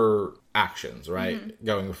her actions, right?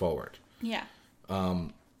 Going forward. Yeah.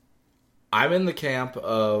 I'm in the camp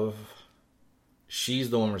of she's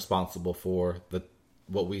the one responsible for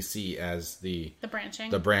what we see as the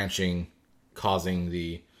branching causing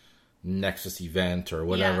the Nexus event or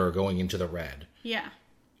whatever going into the red. Yeah.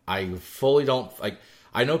 I fully don't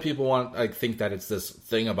I know people think that it's this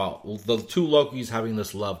thing about the two Lokis having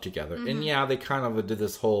this love together. And they kind of did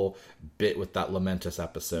this whole bit with that Lamentus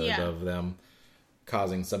episode of them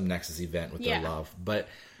causing some Nexus event with their love. But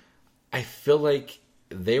I feel like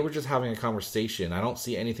they were just having a conversation. I don't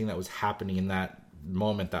see anything that was happening in that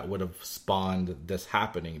moment that would have spawned this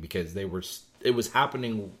happening, because it was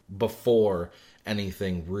happening before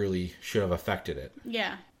anything really should have affected it.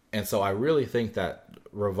 Yeah. And so I really think that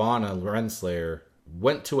Ravonna Renslayer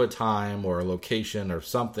went to a time or a location or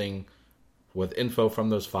something with info from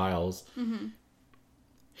those files.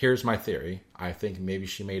 Here's my theory. I think maybe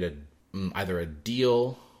she made either a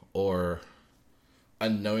deal or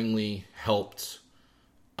unknowingly helped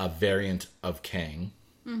a variant of Kang.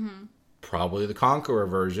 Probably the Conqueror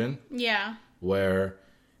version. Yeah. Where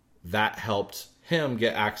that helped him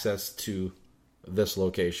get access to this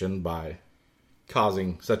location by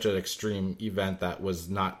causing such an extreme event that was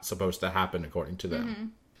not supposed to happen according to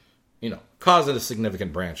them. Causing a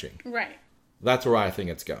significant branching. Right. That's where I think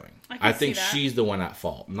it's going. I think she's the one at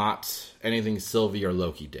fault, not anything Sylvie or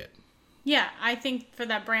Loki did. Yeah, I think for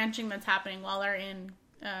that branching that's happening while they're in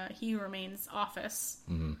He Who Remains office.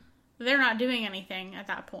 Mm-hmm. They're not doing anything at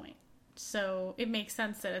that point. So it makes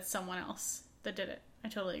sense that it's someone else that did it. I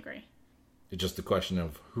totally agree. It's just the question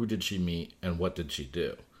of who did she meet and what did she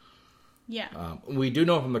do? Yeah. We do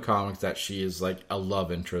know from the comics that she is like a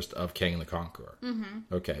love interest of Kang the Conqueror.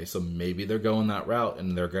 Mm-hmm. Okay, so maybe they're going that route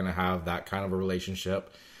and they're going to have that kind of a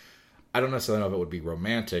relationship. I don't necessarily know if it would be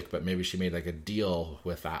romantic, but maybe she made like a deal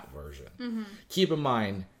with that version. Mm-hmm. Keep in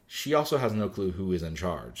mind, she also has no clue who is in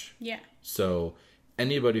charge. Yeah. So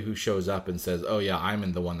anybody who shows up and says, "Oh yeah,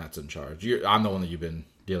 I'm the one that's in charge. I'm the one that you've been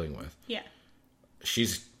dealing with." Yeah.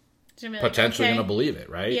 She's like, potentially okay. going to believe it,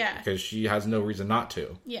 right? Yeah. Because she has no reason not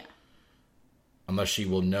to. Yeah. Unless she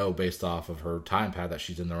will know based off of her time pad that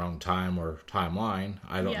she's in the wrong time or timeline.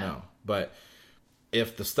 I don't know. But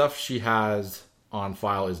if the stuff she has on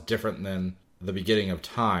file is different than the beginning of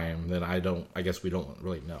time, then I guess we don't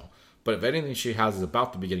really know. But if anything she has is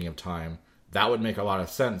about the beginning of time, that would make a lot of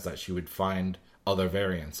sense that she would find other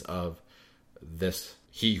variants of this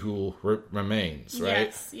He Who Remains, right?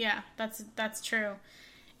 Yes, yeah, that's true.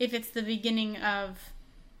 If it's the beginning of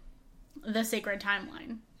the sacred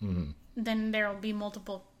timeline, then there will be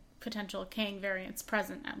multiple potential Kang variants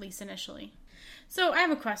present, at least initially. So I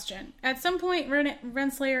have a question. At some point,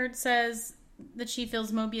 Renslayer says that she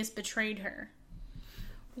feels Mobius betrayed her.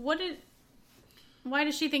 Why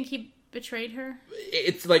does she think he betrayed her?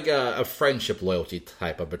 It's like a friendship loyalty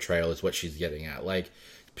type of betrayal is what she's getting at. Like,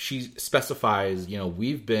 she specifies,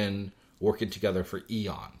 we've been working together for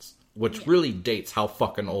eons, which really dates how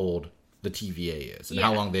fucking old the TVA is and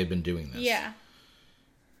how long they've been doing this. Yeah.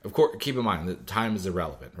 Of course, keep in mind that time is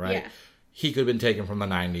irrelevant, right? Yeah. He could have been taken from the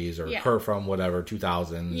 90s or her from whatever,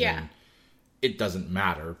 2000s. Yeah. And it doesn't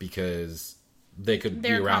matter because they could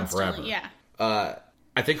be around forever. Yeah.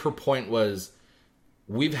 I think her point was,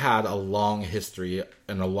 we've had a long history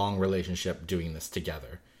and a long relationship doing this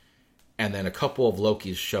together. And then a couple of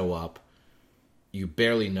Lokis show up, you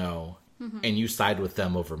barely know, and you side with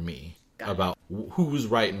them over me about who's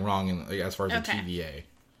right and wrong as far as the TVA.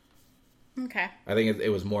 Okay. I think it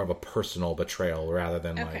was more of a personal betrayal rather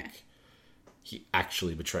than like he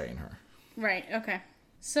actually betraying her. Right, okay.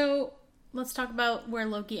 So let's talk about where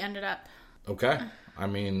Loki ended up. Okay. I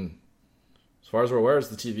mean, as far as we're aware, it's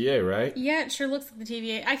the TVA, right? Yeah, it sure looks like the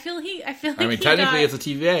TVA. I feel like technically it's a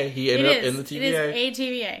TVA. He ended up in the TVA. It is a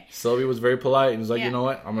TVA. Sylvie was very polite and was like, you know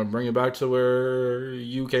what? I'm going to bring you back to where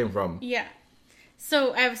you came from. Yeah.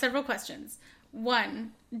 So I have several questions.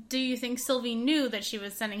 One, do you think Sylvie knew that she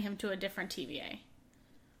was sending him to a different TVA?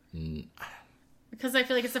 Because I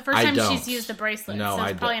feel like it's the first time she's used the bracelet. No, so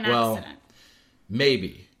it's probably an accident. Well,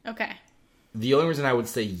 maybe. Okay. The only reason I would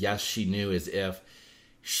say yes, she knew is if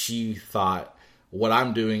she thought, what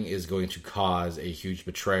I'm doing is going to cause a huge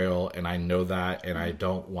betrayal, and I know that, and I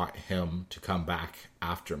don't want him to come back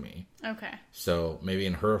after me. Okay. So maybe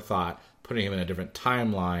in her thought, putting him in a different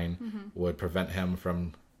timeline would prevent him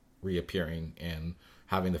from reappearing and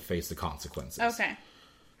having to face the consequences. Okay.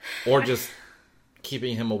 Or just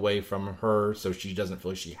keeping him away from her so she doesn't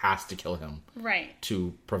feel like she has to kill him. Right.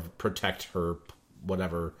 To protect her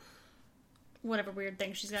whatever weird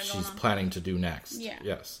thing she's got going on. She's planning to do next. Yeah.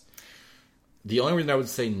 Yes. The only reason I would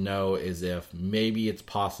say no is if maybe it's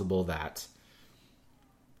possible that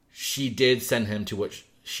she did send him to what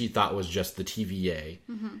she thought was just the TVA.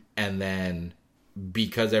 And then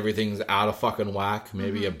because everything's out of fucking whack,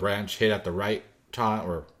 maybe a branch hit at the right time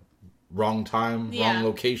or wrong time, wrong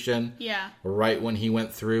location. Yeah. Right when he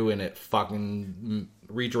went through and it fucking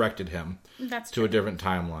redirected him to a different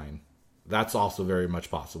timeline. That's also very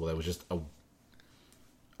much possible. It was just a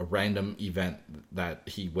random event that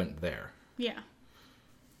he went there. Yeah.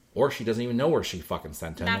 Or she doesn't even know where she fucking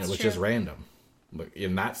sent him. And it was just random.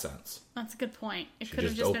 In that sense. That's a good point. It she could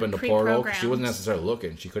have just opened a portal. She wasn't necessarily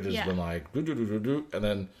looking. She could have just been like, do, do, do, do, do, and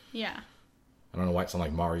then... Yeah. I don't know why it sounded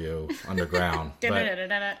like Mario Underground.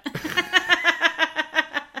 I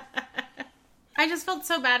just felt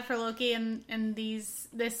so bad for Loki in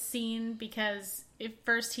this scene because at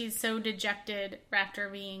first he's so dejected after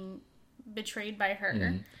being betrayed by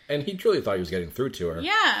her. And he truly thought he was getting through to her.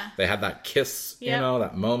 Yeah. They had that kiss,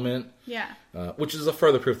 that moment. Yeah. Which is a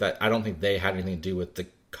further proof that I don't think they had anything to do with the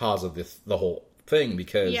cause of the whole thing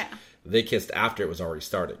because they kissed after it was already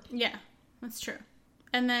started. Yeah, that's true.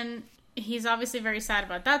 And then he's obviously very sad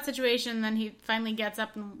about that situation. Then he finally gets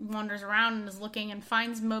up and wanders around and is looking and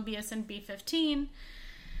finds Mobius and B-15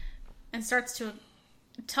 and starts to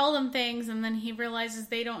tell them things. And then he realizes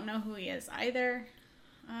they don't know who he is either.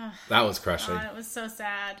 That was crushing. It was so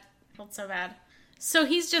sad. I felt so bad. So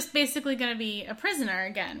he's just basically going to be a prisoner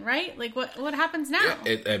again, right? Like, what happens now?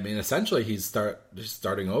 Yeah, I mean, essentially, he's just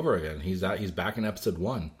starting over again. He's back in episode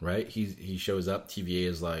 1, right? He shows up. TVA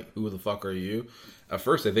is like, "Who the fuck are you?" At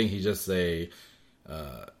first, I think he's just a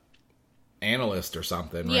analyst or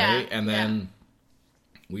something, right? And then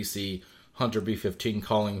we see Hunter B-15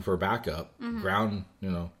 calling for backup, ground,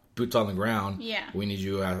 boots on the ground. Yeah, we need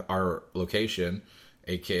you at our location,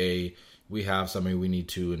 aka we have somebody we need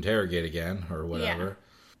to interrogate again or whatever. Yeah.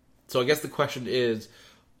 So I guess the question is,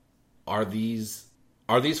 are these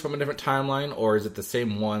from a different timeline, or is it the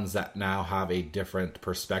same ones that now have a different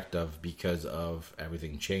perspective because of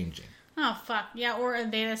everything changing? Oh, fuck. Yeah, or are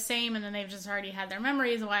they the same and then they've just already had their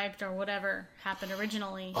memories wiped or whatever happened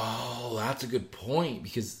originally? Oh, that's a good point,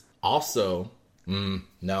 because also,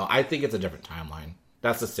 no, I think it's a different timeline.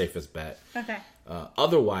 That's the safest bet. Okay.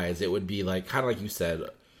 Otherwise, it would be like, kind of like you said,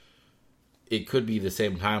 it could be the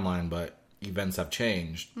same timeline, but events have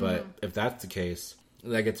changed. But if that's the case,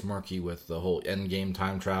 that gets murky with the whole endgame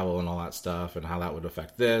time travel and all that stuff and how that would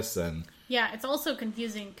affect this. And yeah, it's also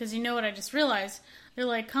confusing because you know what I just realized? They're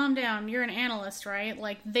like, calm down, you're an analyst, right?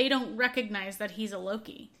 Like, they don't recognize that he's a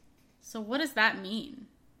Loki. So what does that mean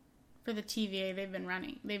for the TVA they've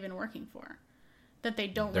been working for? That they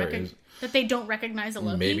don't recognize a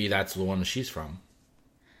Loki? Maybe that's the one she's from.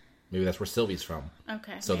 Maybe that's where Sylvie's from.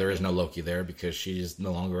 Okay. So there is no Loki there because she's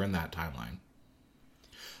no longer in that timeline.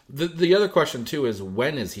 The other question, too, is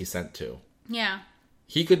when is he sent to? Yeah.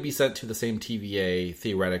 He could be sent to the same TVA,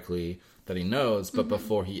 theoretically, that he knows, but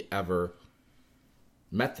before he ever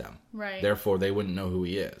met them. Right. Therefore, they wouldn't know who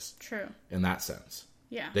he is. True. In that sense.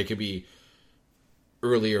 Yeah. They could be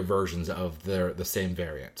earlier versions of the same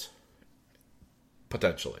variant.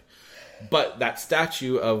 Potentially. But that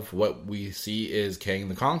statue of what we see is Kang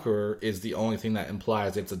the Conqueror is the only thing that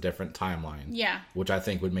implies it's a different timeline. Yeah. Which I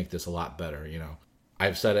think would make this a lot better,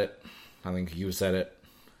 I've said it. I think you said it.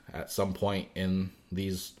 At some point in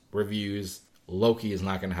these reviews, Loki is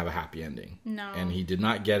not going to have a happy ending. No. And he did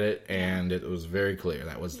not get it, and it was very clear.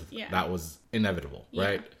 That was inevitable,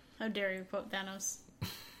 right? How dare you quote Thanos?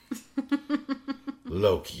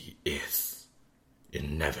 Loki is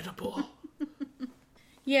inevitable.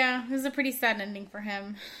 Yeah, it was a pretty sad ending for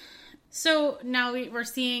him. So now we're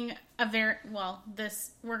seeing a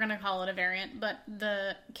we're going to call it a variant, but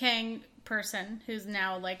the Kang person, who's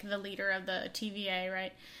now like the leader of the TVA,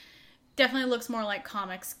 right, definitely looks more like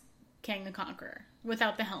comics Kang the Conqueror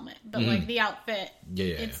without the helmet, but like the outfit,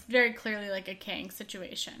 it's very clearly like a Kang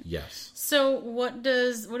situation. Yes. So what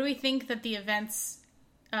do we think that the events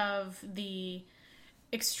of the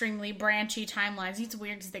extremely branchy timelines, it's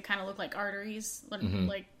weird because they kind of look like arteries,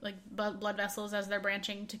 like blood vessels as they're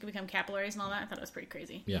branching to become capillaries and all that. I thought it was pretty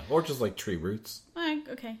crazy. Yeah, or just like tree roots.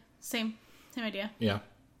 Okay, same idea. Yeah.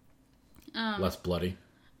 Less bloody.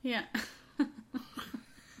 Yeah.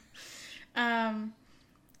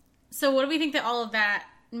 So what do we think that all of that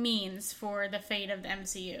means for the fate of the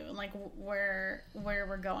MCU and like where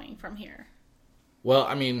we're going from here? Well,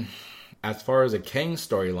 I mean, as far as a Kang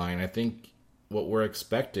storyline, I think what we're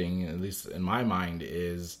expecting, at least in my mind,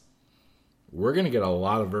 is we're going to get a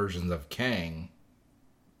lot of versions of Kang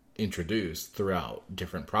introduced throughout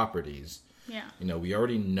different properties. Yeah. We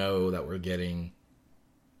already know that we're getting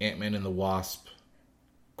Ant-Man and the Wasp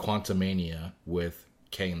Quantumania with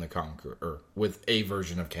Kang the Conqueror, or with a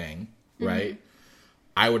version of Kang, right?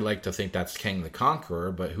 I would like to think that's Kang the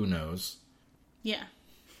Conqueror, but who knows? Yeah.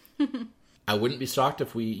 I wouldn't be shocked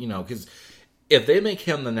if we, because if they make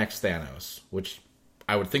him the next Thanos, which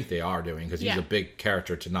I would think they are doing, because he's a big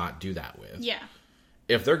character to not do that with. Yeah.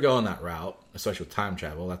 If they're going that route, especially with time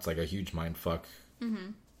travel, that's like a huge mindfuck,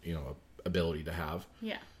 ability to have.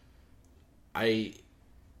 Yeah. I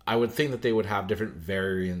would think that they would have different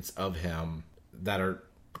variants of him that are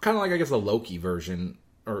kind of like, I guess, a Loki version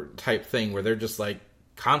or type thing where they're just like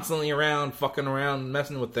constantly around, fucking around,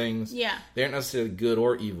 messing with things. Yeah. They aren't necessarily good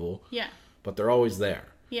or evil. Yeah. But they're always there.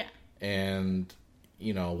 Yeah. And,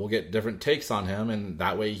 we'll get different takes on him, and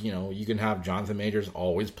that way, you can have Jonathan Majors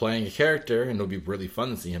always playing a character, and it'll be really fun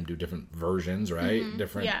to see him do different versions, right?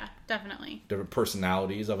 Yeah, definitely. Different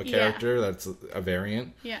personalities of a character that's a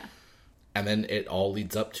variant. Yeah. And then it all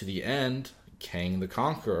leads up to the end. Kang the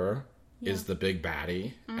Conqueror is the big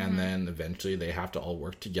baddie, and then eventually they have to all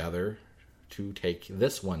work together to take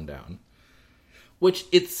this one down. Which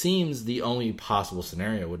it seems the only possible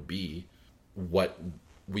scenario would be what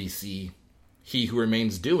we see He Who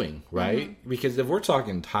Remains doing, right? Because if we're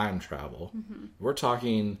talking time travel, we're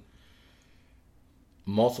talking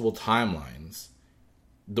multiple timelines.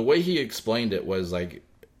 The way he explained it was like,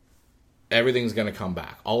 everything's going to come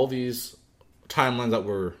back. All of these timelines that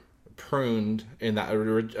were pruned in that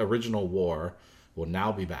original war will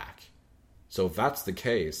now be back. So if that's the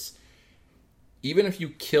case, even if you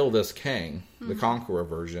kill this Kang, the Conqueror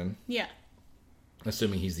version, Yeah.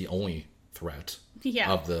 assuming he's the only threat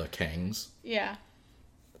Yeah. of the Kangs, Yeah.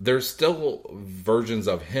 there's still versions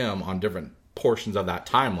of him on different portions of that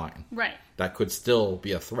timeline Right. that could still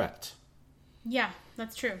be a threat. Yeah,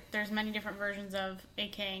 that's true. There's many different versions of a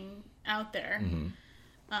Kang out there.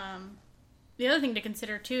 The other thing to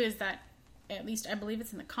consider, too, is that, at least I believe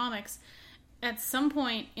it's in the comics, at some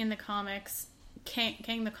point in the comics,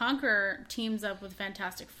 Kang the Conqueror teams up with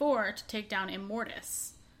Fantastic Four to take down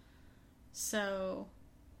Immortus. So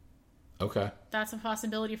Okay. that's a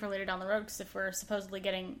possibility for later down the road, because if we're supposedly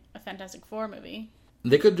getting a Fantastic Four movie.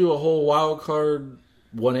 They could do a whole wild card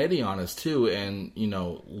 180 on us, too, and,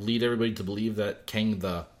 lead everybody to believe that Kang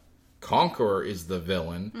the Conqueror is the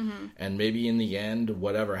villain, and maybe in the end,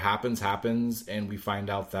 whatever happens, and we find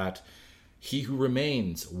out that He Who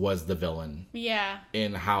Remains was the villain. Yeah.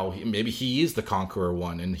 And how maybe he is the Conqueror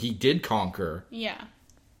one, and he did conquer. Yeah.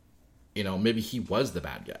 Maybe he was the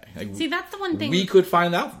bad guy. Like, See, that's the one thing. we could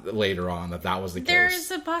find out later on that was the case. There's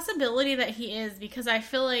a possibility that he is, because I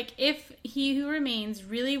feel like if He Who Remains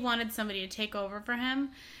really wanted somebody to take over for him,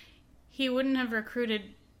 he wouldn't have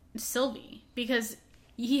recruited Sylvie, because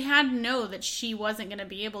he had to know that she wasn't going to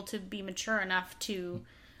be able to be mature enough to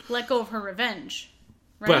let go of her revenge.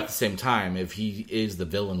 Right? But at the same time, if he is the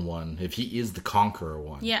villain one, if he is the Conqueror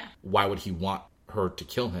one, Yeah. why would he want her to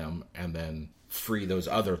kill him and then free those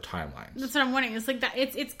other timelines? That's what I'm wondering. It's like that.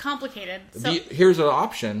 It's complicated. So, Here's an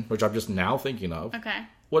option, which I'm just now thinking of. okay.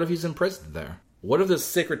 What if he's imprisoned there? What if this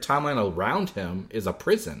sacred timeline around him is a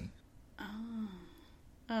prison?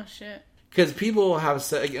 Oh, shit. Because people have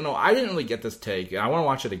said, I didn't really get this take. I want to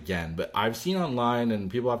watch it again, but I've seen online and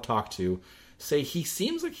people I've talked to say he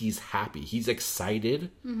seems like he's happy. He's excited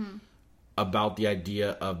about the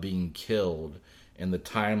idea of being killed and the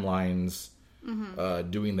timelines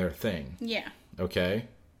doing their thing. Yeah. Okay?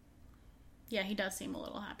 Yeah, he does seem a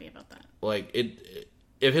little happy about that. Like,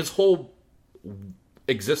 if his whole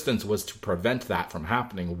existence was to prevent that from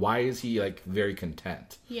happening, why is he, very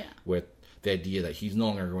content Yeah. with the idea that he's no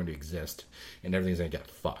longer going to exist and everything's going to get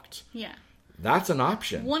fucked? Yeah. That's an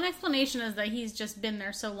option. One explanation is that he's just been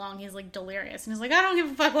there so long, he's delirious, and he's like, I don't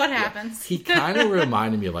give a fuck what happens. He kind of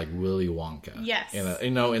reminded me of Willy Wonka. Yes.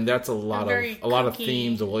 And that's a lot of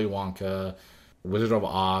themes of Willy Wonka, Wizard of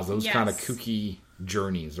Oz, those Yes. kind of kooky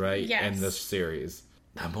journeys, right? Yes. In this series.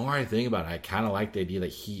 The more I think about it, I kind of like the idea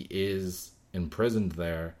that he is imprisoned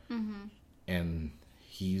there, and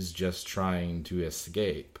he's just trying to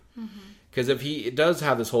escape. Because if he does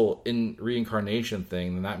have this whole reincarnation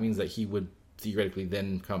thing, then that means that he would theoretically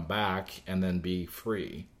then come back and then be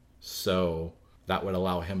free. So that would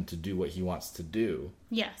allow him to do what he wants to do.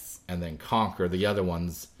 Yes. And then conquer the other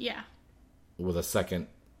ones Yeah. with a second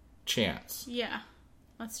chance. Yeah.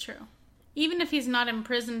 That's true. Even if he's not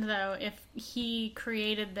imprisoned, though, if he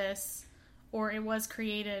created this, or it was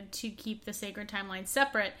created to keep the sacred timeline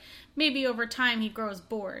separate, maybe over time he grows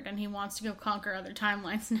bored and he wants to go conquer other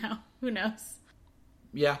timelines now. Who knows?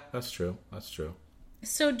 Yeah, that's true. That's true.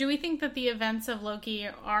 So do we think that the events of Loki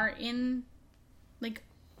are in,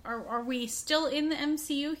 are we still in the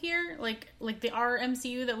MCU here? Like our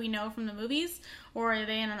MCU that we know from the movies? Or are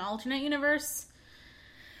they in an alternate universe?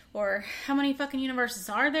 Or how many fucking universes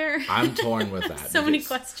are there? I'm torn with that. So many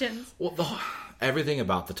questions. Well, everything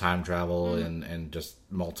about the time travel and just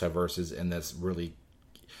multiverses in this really...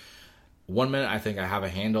 One minute I think I have a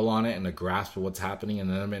handle on it and a grasp of what's happening, and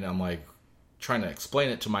another minute I'm trying to explain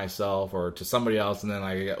it to myself or to somebody else, and then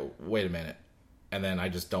I go, wait a minute. And then I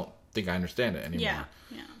just don't think I understand it anymore. Yeah,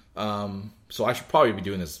 yeah. So I should probably be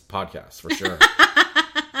doing this podcast for sure.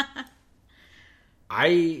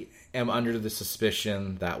 I am under the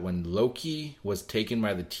suspicion that when Loki was taken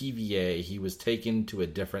by the TVA, he was taken to a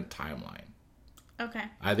different timeline. Okay.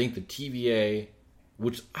 I think the TVA,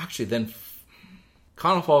 which actually then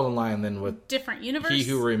kind of falls in line then with Different universe? He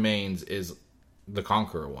Who Remains is the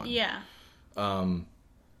Conqueror one. Yeah.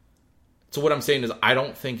 So what I'm saying is I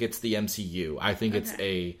don't think it's the MCU. I think it's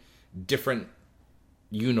a different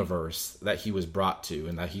universe that he was brought to,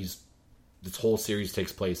 and that this whole series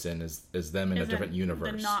takes place in is them in a different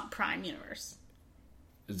universe. The not Prime universe.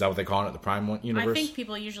 Is that what they call it? The Prime universe? I think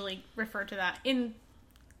people usually refer to that in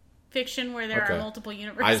fiction where there are multiple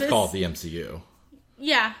universes. I just call it the MCU.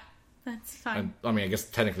 Yeah, that's fine. I mean, I guess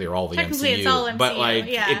technically they're all the Technically MCU. it's all MCU, but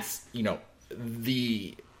yeah. it's,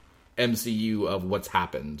 the MCU of what's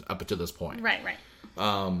happened up until this point. Right.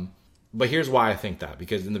 But here's why I think that.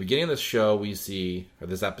 Because in the beginning of this show,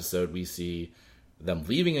 this episode, we see them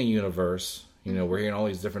leaving a universe You know, we're hearing all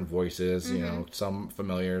these different voices, you know, some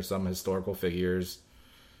familiar, some historical figures.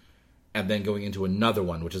 And then going into another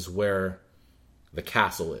one, which is where the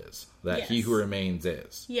castle is, that He Who Remains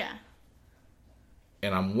is. Yeah.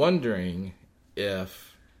 And I'm wondering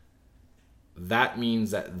if that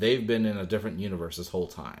means that they've been in a different universe this whole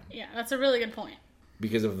time. Yeah, that's a really good point.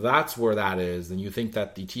 Because if that's where that is, then you think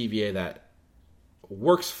that the TVA that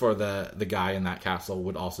works for the guy in that castle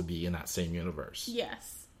would also be in that same universe.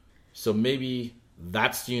 Yes. So maybe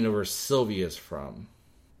that's the universe Sylvia's from.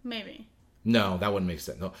 Maybe. No, that wouldn't make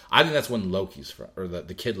sense. No, I think that's when Loki's from, or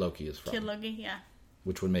the kid Loki is from. Kid Loki, yeah.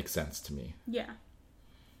 Which would make sense to me. Yeah.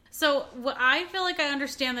 So I feel like I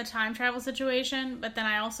understand the time travel situation, but then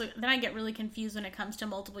I get really confused when it comes to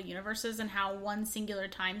multiple universes and how one singular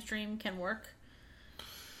time stream can work.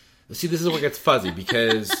 See, this is where it gets fuzzy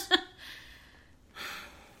because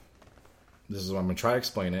this is what I'm going to try to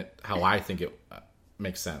explain it how I think it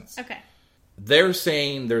makes sense. Okay. They're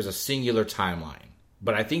saying there's a singular timeline,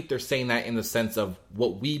 but I think they're saying that in the sense of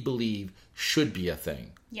what we believe should be a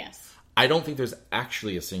thing. Yes. I don't think there's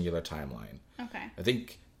actually a singular timeline. Okay. I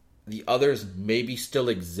think the others maybe still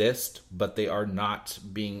exist, but they are not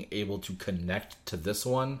being able to connect to this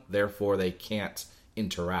one. Therefore, they can't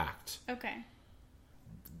interact. Okay.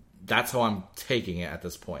 That's how I'm taking it at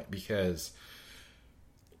this point, because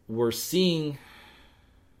we're seeing...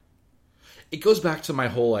 It goes back to my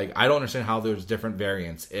whole, like, I don't understand how there's different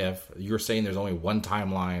variants if you're saying there's only one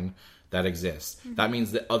timeline that exists. Mm-hmm. That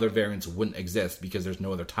means that other variants wouldn't exist because there's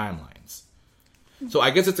no other timelines. Mm-hmm. So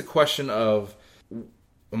I guess it's a question of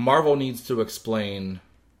Marvel needs to explain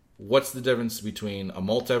what's the difference between a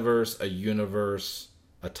multiverse, a universe,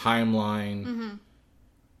 a timeline. Mm-hmm.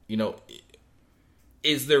 You know,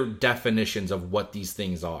 is there definitions of what these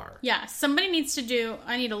things are? Yeah, somebody needs to do,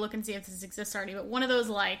 I need to look and see if this exists already, but one of those,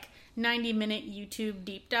 like, 90-minute YouTube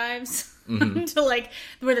deep dives to, like,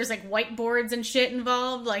 where there's, like, whiteboards and shit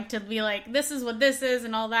involved, like, to be like, this is what this is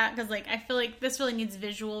and all that, because, like, I feel like this really needs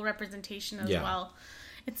visual representation as well.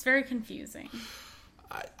 It's very confusing.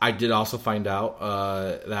 I did also find out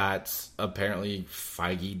that apparently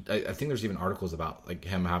Feige, I think there's even articles about, like,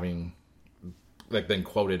 him having, like, been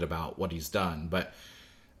quoted about what he's done, but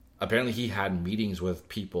apparently he had meetings with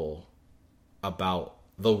people about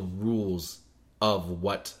the rules of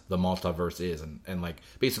what the multiverse is and like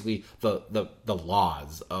basically the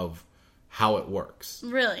laws of how it works.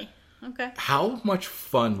 Really? Okay. How much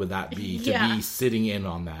fun would that be to be sitting in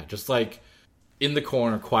on that? Just like in the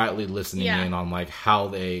corner quietly listening in on like how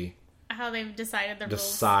they've decided the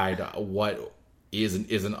rules. What is and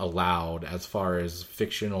isn't allowed as far as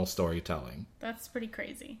fictional storytelling. That's pretty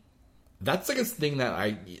crazy. That's like a thing that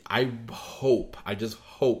I just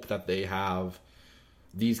hope that they have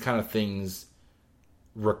these kind of things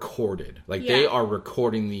recorded. Like they are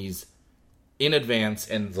recording these in advance,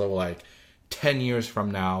 and so like 10 years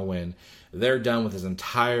from now when they're done with this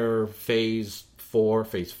entire phase 4,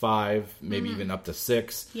 phase 5, maybe even up to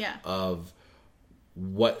 6 of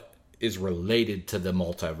what is related to the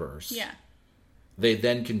multiverse. Yeah. They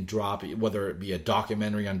then can drop, whether it be a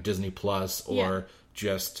documentary on Disney Plus or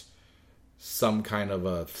just some kind of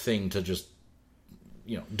a thing to just,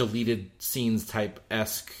 you know, deleted scenes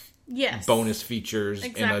type-esque bonus features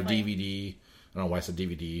in a DVD. I don't know why I said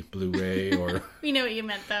DVD, Blu-ray, or... We know what you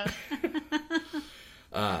meant, though.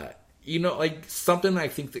 You know, like, something I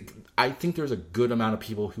think there's a good amount of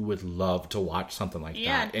people who would love to watch something like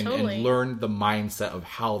that. And learn the mindset of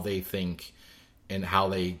how they think and how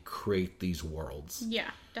they create these worlds. Yeah,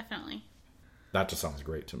 definitely. That just sounds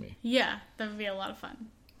great to me. Yeah, that would be a lot of fun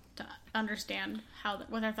to understand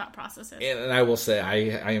what their thought process is. And I will say,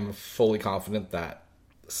 I am fully confident that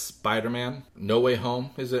Spider-Man, No Way Home,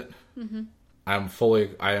 is it? Mm-hmm. I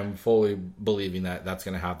am fully believing that that's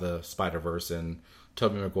going to have the Spider-Verse and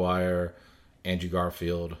Tobey Maguire, Andrew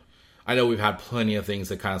Garfield. I know we've had plenty of things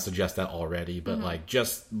that kind of suggest that already, but like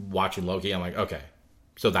just watching Loki, I'm like, okay,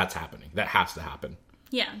 so that's happening. That has to happen.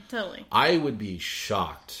 Yeah, totally. I would be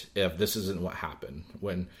shocked if this isn't what happened.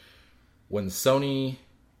 When Sony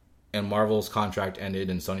and Marvel's contract ended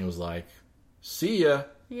and Sony was like, see ya.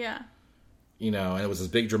 Yeah. You know, and it was this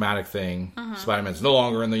big dramatic thing. Spider-Man's no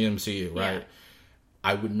longer in the MCU, right? Yeah.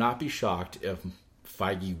 I would not be shocked if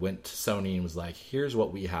Feige went to Sony and was like, here's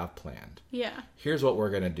what we have planned. Yeah. Here's what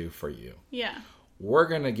we're going to do for you. Yeah. We're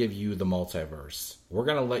going to give you the multiverse. We're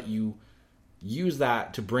going to let you use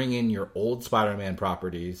that to bring in your old Spider-Man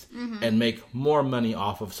properties and make more money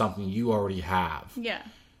off of something you already have. Yeah.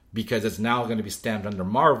 Because it's now going to be stamped under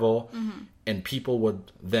Marvel, and people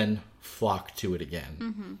would then flock to it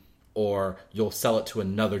again. Or you'll sell it to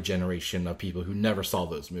another generation of people who never saw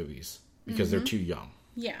those movies because they're too young.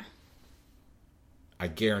 Yeah. I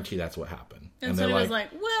guarantee that's what happened. And so he was like,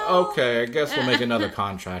 well... Okay, I guess we'll make another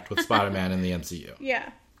contract with Spider-Man in the MCU. Yeah.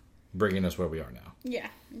 Bringing us where we are now. Yeah,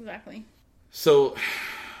 exactly. So,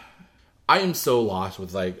 I am so lost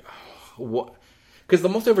with, like, what... Because the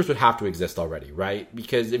multiverse would have to exist already, right?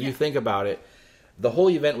 Because if you think about it, the whole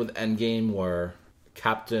event with Endgame where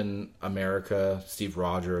Captain America, Steve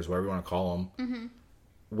Rogers, whatever you want to call him,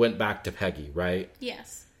 went back to Peggy, right?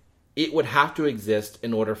 Yes. It would have to exist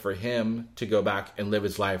in order for him to go back and live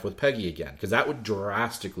his life with Peggy again. Because that would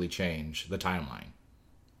drastically change the timeline.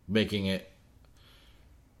 Making it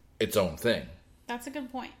its own thing. That's a good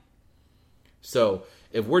point. So,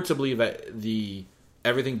 if we're to believe that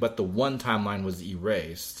everything but the one timeline was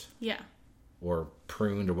erased. Yeah. Or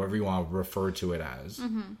pruned, or whatever you want to refer to it as.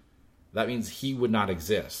 That means he would not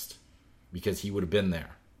exist. Because he would have been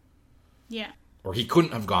there. Yeah. Or he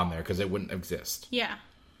couldn't have gone there because it wouldn't exist. Yeah.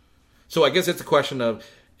 So I guess it's a question of,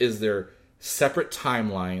 is there separate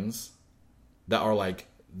timelines that are like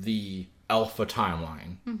the alpha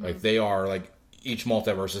timeline? Like they are like each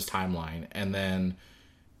multiverse's timeline. And then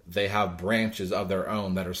they have branches of their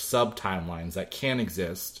own that are sub-timelines that can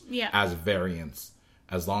exist as variants.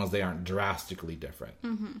 As long as they aren't drastically different.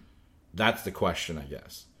 That's the question, I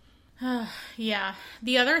guess. Yeah.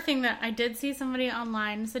 The other thing that I did see somebody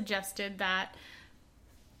online suggested that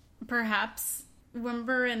perhaps,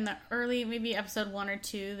 remember in the early, maybe episode 1 or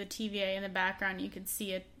 2, the TVA in the background, you could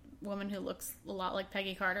see a woman who looks a lot like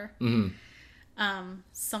Peggy Carter.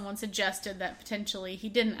 Someone suggested that potentially he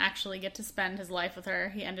didn't actually get to spend his life with her.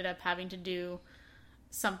 He ended up having to do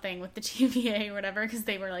something with the TVA or whatever because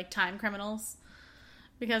they were like time criminals.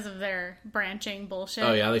 Because of their branching bullshit.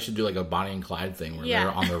 Oh, yeah, they should do like a Bonnie and Clyde thing where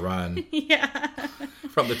they're on the run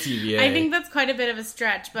from the TVA. I think that's quite a bit of a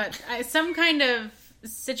stretch, but some kind of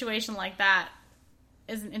situation like that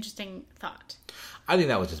is an interesting thought. I think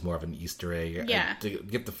that was just more of an Easter egg. Yeah. To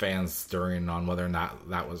get the fans stirring on whether or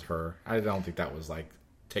not that was her. I don't think that was like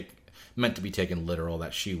meant to be taken literal,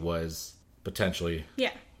 that she was potentially...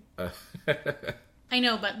 Yeah. I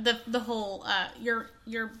know, but the whole...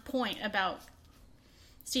 your point about...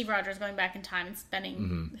 Steve Rogers going back in time and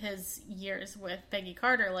spending his years with Peggy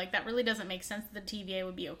Carter, like, that really doesn't make sense that the TVA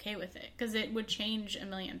would be okay with it, because it would change a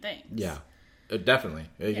million things. Yeah, definitely.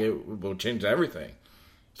 It will change everything.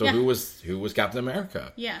 So who was Captain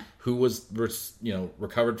America? Yeah. Who was,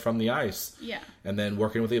 recovered from the ice? Yeah. And then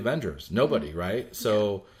working with the Avengers? Nobody, right?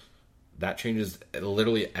 So that changes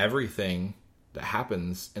literally everything that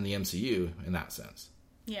happens in the MCU in that sense.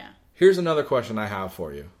 Yeah. Here's another question I have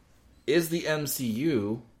for you. Is the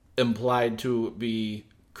MCU implied to be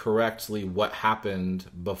correctly what happened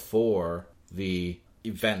before the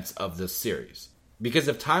events of this series? Because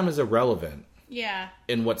if time is irrelevant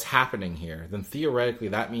in what's happening here, then theoretically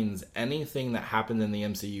that means anything that happened in the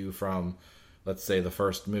MCU from, let's say, the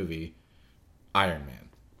first movie, Iron Man,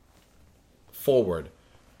 forward,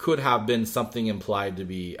 could have been something implied to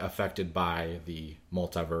be affected by the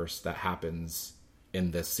multiverse that happens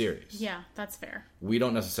in this series. Yeah, that's fair. We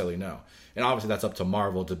don't necessarily know. And obviously that's up to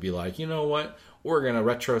Marvel to be like, you know what? We're going to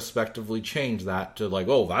retrospectively change that to like,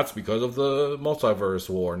 oh, that's because of the multiverse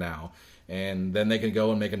war now. And then they can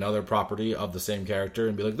go and make another property of the same character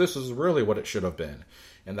and be like, this is really what it should have been.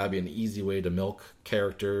 And that'd be an easy way to milk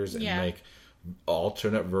characters and make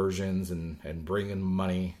alternate versions and bring in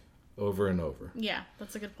money over and over. Yeah,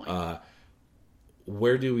 that's a good point.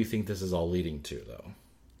 Where do we think this is all leading to, though?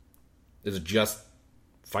 Is it just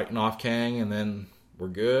fighting off Kang and then we're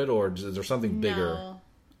good, or is there something bigger? No.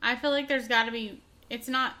 I feel like there's got to be...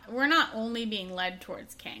 We're not only being led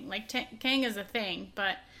towards Kang. Like, Kang is a thing,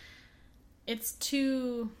 but it's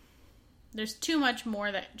there's too much more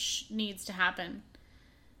that needs to happen.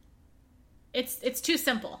 It's too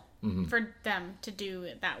simple for them to do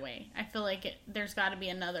it that way. I feel like there's got to be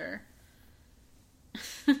another...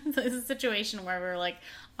 There's a situation where we're like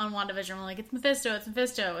on WandaVision, we're like, it's Mephisto,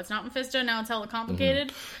 it's not Mephisto, now it's hella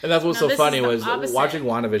complicated. And that's what's so funny was watching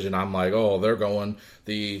WandaVision, I'm like, oh, they're going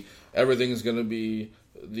everything's gonna be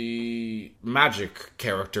the magic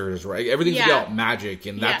characters, right? Everything's about magic,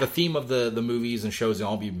 and that the theme of the movies and shows will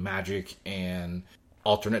all be magic and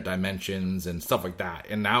alternate dimensions and stuff like that.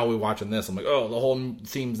 And now we're watching this, I'm like, oh, the whole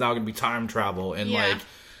theme's now gonna be time travel, and like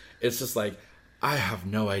it's just like, I have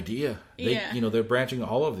no idea. They're branching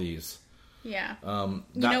all of these. Yeah. You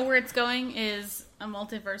know where it's going is a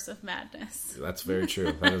multiverse of madness. That's very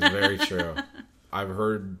true. That is very true. I've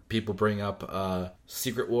heard people bring up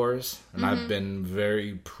Secret Wars, and I've been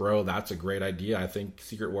very pro. That's a great idea. I think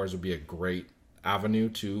Secret Wars would be a great avenue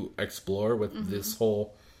to explore with this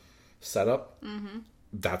whole setup.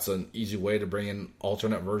 That's an easy way to bring in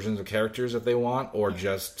alternate versions of characters if they want, or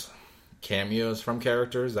just cameos from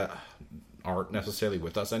characters that aren't necessarily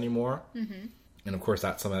with us anymore. Mm-hmm. And of course,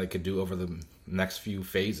 that's something they could do over the next few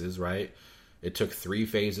phases, right? It took 3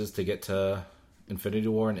 phases to get to Infinity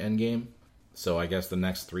War and Endgame. So I guess the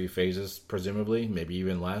next 3 phases, presumably, maybe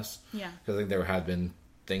even less. Yeah. Because I think there had been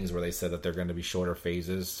things where they said that they're going to be shorter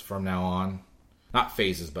phases from now on. Not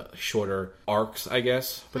phases, but shorter arcs, I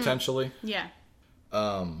guess, potentially. Yeah.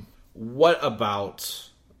 What about...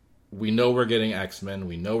 We know we're getting X-Men.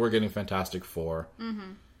 We know we're getting Fantastic Four.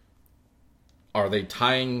 Mm-hmm. Are they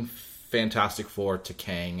tying Fantastic Four to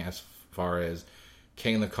Kang as far as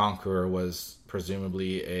Kang the Conqueror was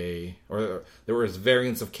presumably or there was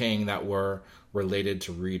variants of Kang that were related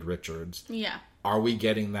to Reed Richards? Yeah. Are we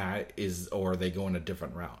getting that? Or are they going a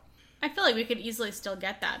different route? I feel like we could easily still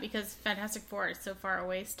get that because Fantastic Four is so far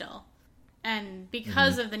away still. And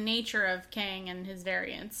because of the nature of Kang and his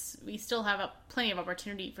variants, we still have plenty of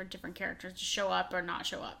opportunity for different characters to show up or not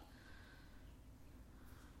show up.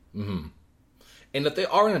 Mm-hmm. And if they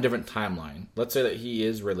are in a different timeline, let's say that he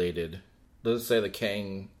is related, let's say the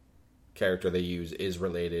Kang character they use is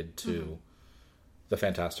related to the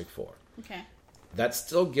Fantastic Four. Okay. That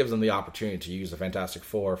still gives them the opportunity to use the Fantastic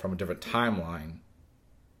Four from a different timeline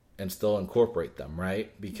and still incorporate them,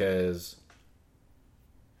 right? Because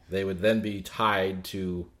they would then be tied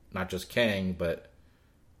to not just Kang, but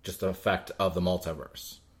just the effect of the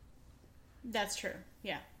multiverse. That's true,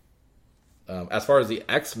 yeah. As far as the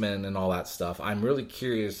X-Men and all that stuff, I'm really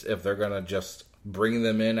curious if they're going to just bring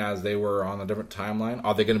them in as they were on a different timeline.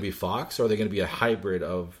 Are they going to be Fox, or are they going to be a hybrid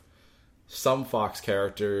of some Fox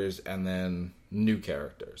characters and then new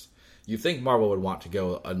characters? You think Marvel would want to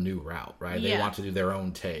go a new route, right? Yeah. They want to do their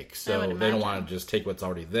own take, so they don't want to just take what's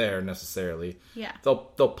already there necessarily. Yeah. They'll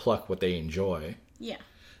pluck what they enjoy. Yeah.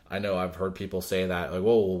 I know I've heard people say that, like,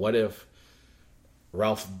 whoa, what if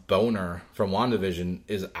Ralph Boner from WandaVision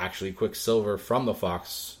is actually Quicksilver from the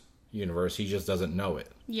Fox universe? He just doesn't know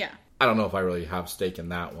it. Yeah. I don't know if I really have stake in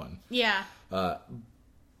that one. Yeah.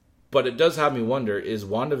 But it does have me wonder, is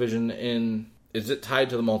WandaVision is it tied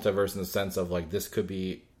to the multiverse in the sense of, like, this could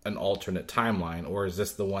be an alternate timeline, or is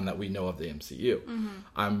this the one that we know of the MCU? Mm-hmm.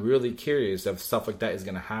 I'm really curious if stuff like that is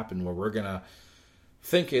going to happen, where we're going to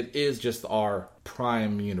think it is just our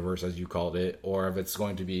prime universe, as you called it, or if it's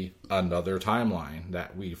going to be another timeline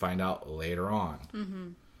that we find out later on. Mm-hmm.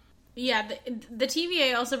 Yeah, the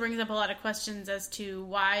TVA also brings up a lot of questions as to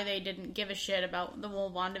why they didn't give a shit about the whole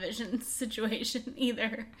WandaVision situation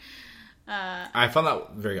either. I found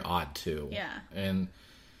that very odd, too. Yeah. And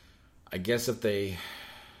I guess if they...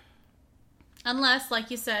 Unless,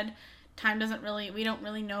 like you said, we don't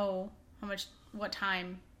really know what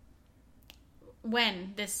time,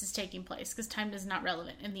 when this is taking place, because time is not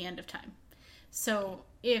relevant in the end of time. So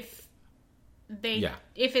if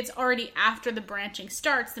it's already after the branching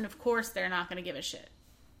starts, then of course they're not going to give a shit.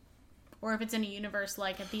 Or if it's in a universe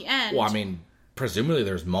like at the end. Well, I mean, presumably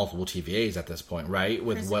there's multiple TVAs at this point, right?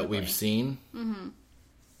 With what we've seen. Mm-hmm.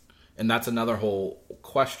 And that's another whole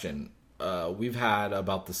question we've had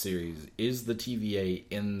about the series. Is the TVA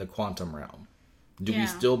in the quantum realm? Do we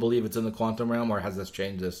still believe it's in the quantum realm, or has this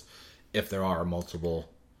changed if there are multiple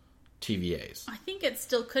TVAs? I think it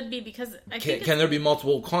still could be, because can there be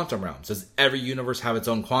multiple quantum realms? Does every universe have its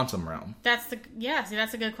own quantum realm? That's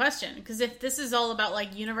a good question. Because if this is all about,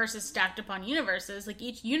 like, universes stacked upon universes, like,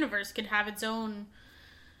 each universe could have its own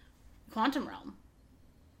quantum realm.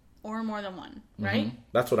 Or more than one, right? Mm-hmm.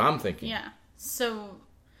 That's what I'm thinking. Yeah. So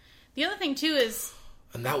the other thing too is...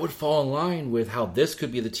 And that would fall in line with how this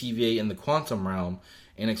could be the TVA in the quantum realm,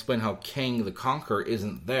 and explain how Kang the Conqueror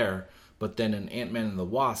isn't there, but then in Ant-Man and the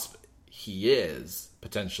Wasp, he is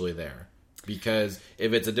potentially there. Because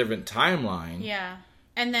if it's a different timeline... Yeah.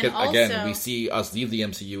 And then also... Again, we see us leave the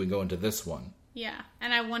MCU and go into this one. Yeah.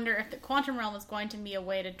 And I wonder if the quantum realm is going to be a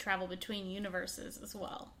way to travel between universes as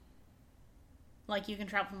well. Like, you can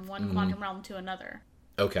travel from one quantum realm to another.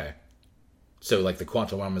 Okay. So, like, the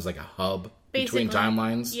quantum realm is like a hub between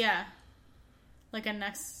timelines? Yeah. Like a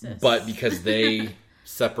nexus. But because they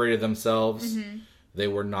separated themselves, they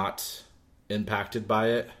were not impacted by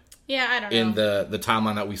it? Yeah, I don't know. In the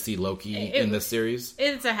timeline that we see Loki in this series?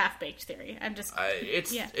 It's a half-baked theory.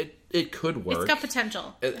 It could work. It's got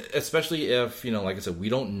potential. Especially if, like I said, we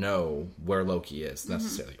don't know where Loki is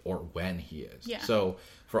necessarily, or when he is. Yeah. So,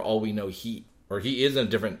 for all we know, he is in a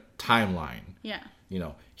different timeline. Yeah.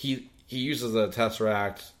 He uses the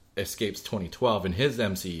Tesseract, escapes 2012 in his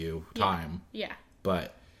MCU time. Yeah.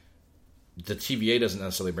 But the TVA doesn't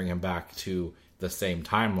necessarily bring him back to the same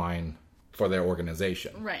timeline for their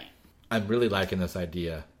organization. Right. I'm really liking this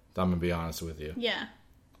idea. I'm going to be honest with you. Yeah.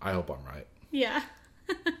 I hope I'm right. Yeah.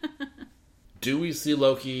 Do we see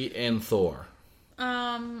Loki in Thor?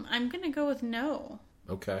 I'm gonna go with no.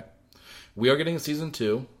 Okay. We are getting a season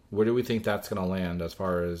 2. Where do we think that's going to land as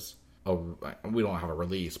far as... we don't have a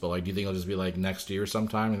release, but like, do you think it'll just be like next year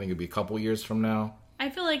sometime? I think it'd be a couple years from now. I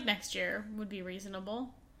feel like next year would be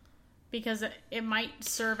reasonable because it might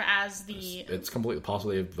serve as the. It's completely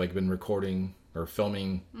possible they've like been recording or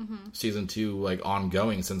filming season 2 like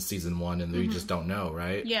ongoing since season 1, and we just don't know,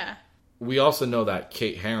 right? Yeah. We also know that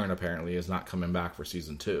Kate Herron apparently is not coming back for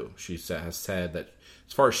season 2. She has said that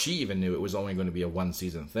as far as she even knew, it was only going to be a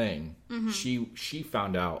 1-season thing. She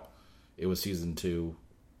found out it was season 2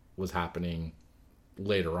 was happening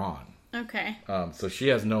later on. Okay. So she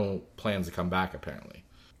has no plans to come back, apparently.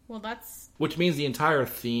 Well, that's... Which means the entire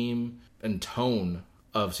theme and tone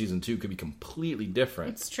of season 2 could be completely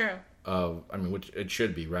different. It's true. Which it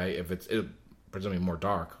should be, right? If it's presumably more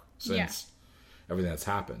dark since everything that's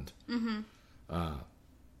happened.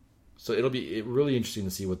 So it'll be really interesting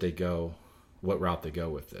to see what route they go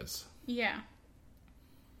with this. Yeah.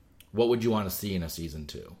 What would you want to see in a season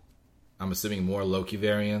 2? I'm assuming more Loki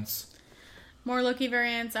variants. More Loki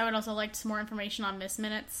variants. I would also like some more information on Miss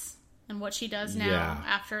Minutes and what she does now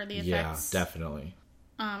after the effects. Yeah, definitely.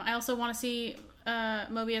 I also want to see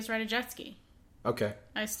Mobius ride a jet ski. Okay.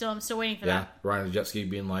 I'm still waiting for that. Yeah, riding a jet ski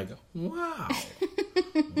being like, wow.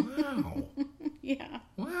 Wow. Yeah.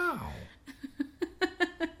 Wow.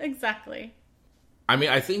 Exactly. I mean,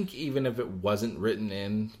 I think even if it wasn't written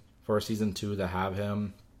in for season 2 to have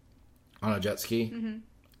him on a jet ski,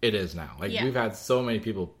 it is now. Like, we've had so many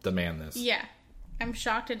people demand this. Yeah. I'm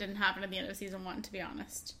shocked it didn't happen at the end of season 1, to be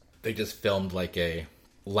honest. They just filmed, like, a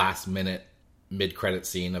last-minute mid-credit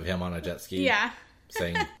scene of him on a jet ski. Yeah.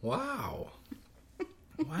 Saying, wow.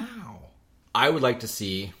 Wow. I would like to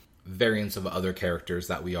see variants of other characters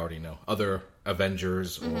that we already know. Other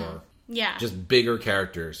Avengers or just bigger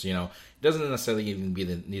characters, you know. It doesn't necessarily even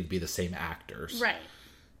need to be the same actors. Right.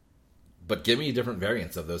 But give me different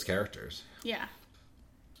variants of those characters. Yeah.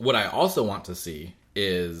 What I also want to see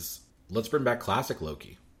is, let's bring back classic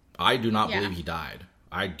Loki. I do not believe he died.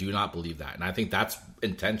 I do not believe that. And I think that's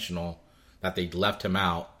intentional, that they left him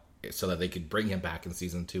out so that they could bring him back in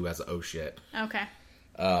season 2 as oh shit. Okay.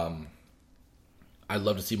 I'd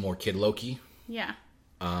love to see more Kid Loki. Yeah.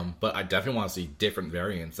 But I definitely want to see different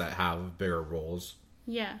variants that have bigger roles.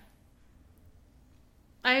 Yeah.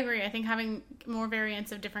 I agree. I think having more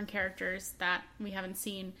variants of different characters that we haven't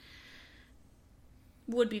seen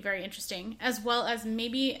would be very interesting. As well as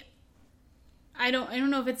maybe... I don't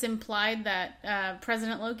know if it's implied that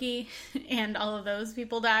President Loki and all of those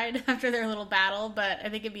people died after their little battle, but I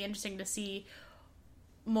think it'd be interesting to see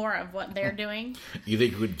more of what they're doing. You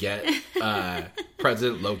think we would get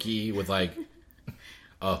President Loki with like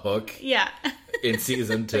a hook? Yeah. In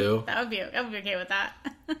season 2? I would be okay with that.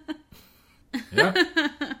 Yeah.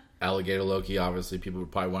 Alligator Loki, obviously, people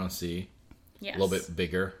would probably want to see. Yes. A little bit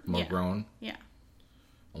bigger, more grown. Yeah.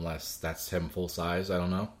 Unless that's him full size, I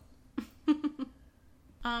don't know.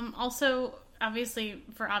 Also, obviously,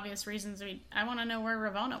 for obvious reasons, I want to know where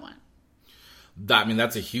Ravonna went.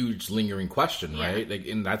 That's a huge lingering question, right? Like,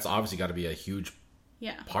 and that's obviously got to be a huge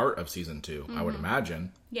part of season 2, I would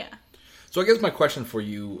imagine. Yeah. So I guess my question for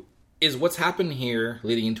you is, what's happened here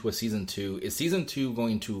leading into a season 2? Is season 2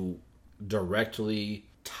 going to directly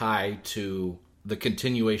tie to the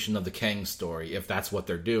continuation of the Kang story, if that's what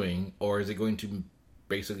they're doing? Or is it going to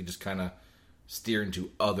basically just kind of steer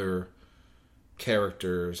into other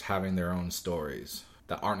characters having their own stories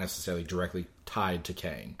that aren't necessarily directly tied to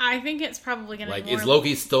Kang? I think it's probably going to be more... Is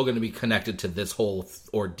Loki still going to be connected to this whole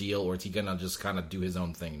ordeal, or is he going to just kind of do his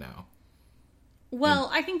own thing now? Well,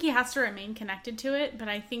 I think he has to remain connected to it, but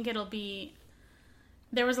I think it'll be...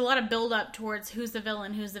 There was a lot of build-up towards who's the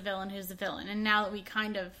villain, who's the villain, who's the villain. And now that we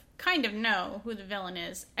kind of know who the villain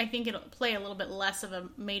is, I think it'll play a little bit less of a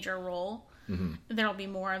major role. Mm-hmm. There'll be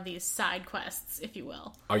more of these side quests, if you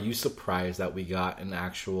will. Are you surprised that we got an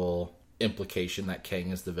actual implication that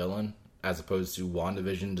Kang is the villain, as opposed to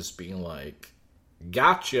WandaVision just being like,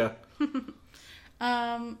 gotcha?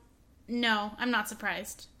 No, I'm not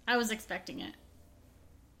surprised. I was expecting it.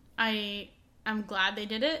 I'm glad they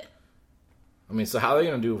did it. I mean, so how are they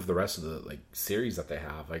going to do with the rest of the series that they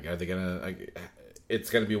have? Are they going to... it's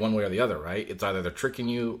going to be one way or the other, right? It's either they're tricking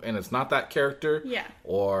you and it's not that character,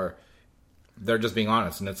 or they're just being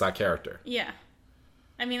honest and it's that character. Yeah.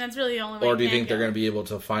 I mean, that's really the only way. Or do you think they're going to be able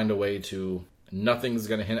to find a way to... Nothing's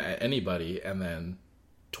going to hint at anybody and then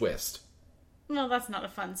twist? Well, that's not a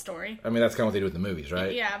fun story. I mean, that's kind of what they do with the movies,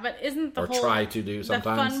 right? Yeah, but isn't the try to do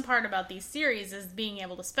sometimes. The fun part about these series is being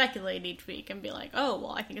able to speculate each week and be like, oh,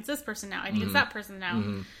 well, I think it's this person now. I think it's that person now.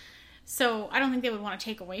 Mm-hmm. So I don't think they would want to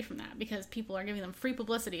take away from that because people are giving them free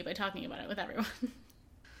publicity by talking about it with everyone.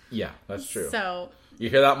 Yeah, that's true. So you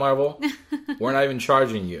hear that, Marvel? We're not even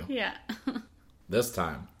charging you. Yeah. This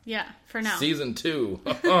time. Yeah, for now. Season 2.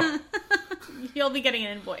 You'll be getting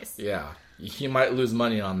an invoice. Yeah. You might lose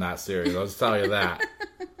money on that series, I'll just tell you that.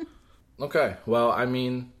 Okay, well, I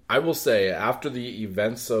mean, I will say, after the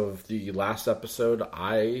events of the last episode,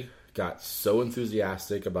 I got so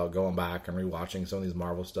enthusiastic about going back and rewatching some of these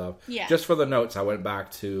Marvel stuff. Yeah. Just for the notes, I went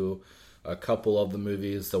back to a couple of the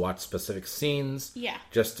movies to watch specific scenes. Yeah.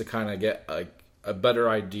 Just to kind of get a better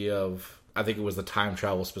idea of, I think it was the time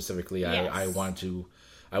travel specifically. Yes.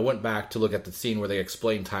 I went back to look at the scene where they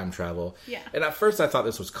explained time travel. Yeah. And at first I thought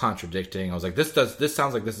this was contradicting. I was like, this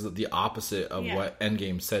sounds like this is the opposite of what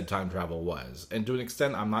Endgame said time travel was. And to an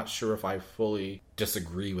extent, I'm not sure if I fully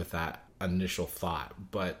disagree with that initial thought.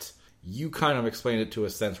 But you kind of explained it to a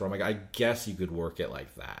sense where I'm like, I guess you could work it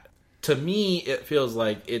like that. To me, it feels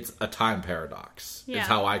like it's a time paradox. Yeah. It's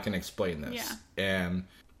how I can explain this. Yeah. And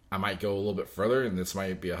I might go a little bit further, and this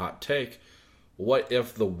might be a hot take. What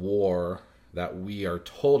if the war that we are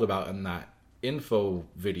told about in that info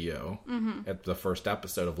video at the first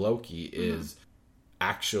episode of Loki is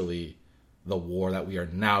actually the war that we are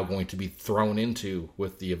now going to be thrown into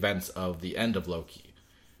with the events of the end of Loki?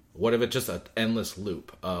 What if it's just an endless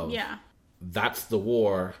loop of that's the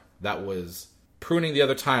war that was pruning the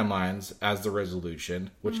other timelines as the resolution,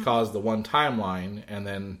 which caused the one timeline, and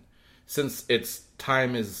then since the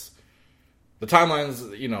timelines,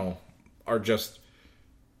 you know, are just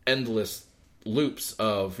endless loops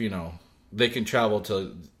of, you know, they can travel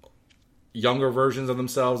to younger versions of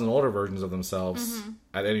themselves and older versions of themselves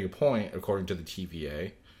at any point, according to the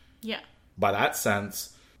TVA. Yeah. By that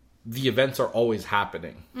sense, the events are always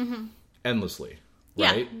happening endlessly,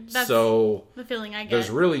 right? Yeah, that's so the feeling I get.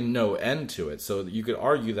 There's really no end to it. So you could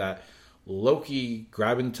argue that Loki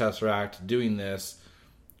grabbing Tesseract, doing this,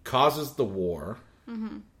 causes the war,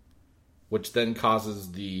 which then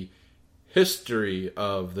causes the history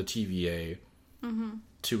of the TVA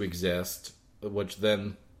to exist, which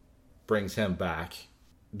then brings him back.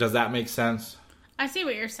 Does that make sense? I see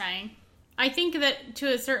what you're saying. I think that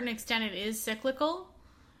to a certain extent it is cyclical,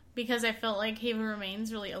 because I felt like He Who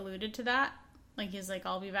Remains really alluded to that. Like, he's like,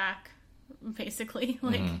 I'll be back, basically.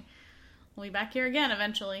 Like, we'll be back here again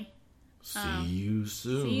eventually. See you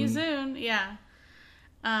soon. See you soon, yeah.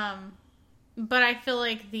 But I feel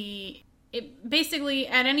like basically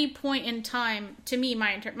at any point in time, to me,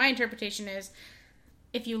 my interpretation is,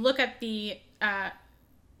 if you look at the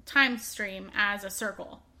time stream as a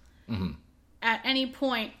circle, at any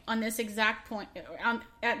point on this exact point,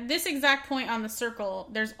 at this exact point on the circle,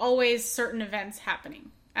 there's always certain events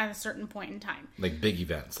happening at a certain point in time. Like big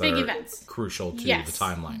events. Big events. Crucial to the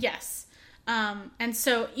timeline. Yes. And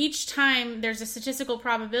so each time there's a statistical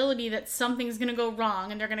probability that something's going to go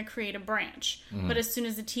wrong and they're going to create a branch. But as soon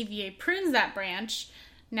as the TVA prunes that branch,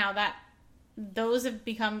 now that those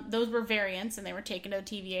were variants and they were taken to the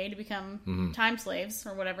TVA to become time slaves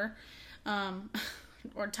or whatever,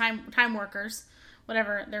 or time workers,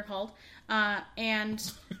 whatever they're called. And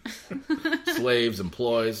slaves,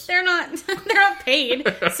 employees. They're not paid,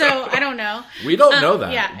 so I don't know. We don't know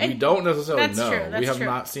that. Yeah, we don't necessarily know. True, we have true.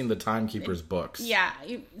 not seen the Timekeeper's books. Yeah,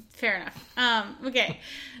 fair enough. Okay,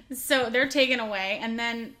 so they're taken away, and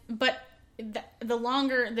then, but the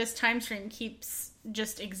longer this time stream keeps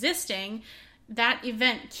just existing, that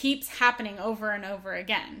event keeps happening over and over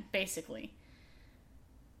again, basically.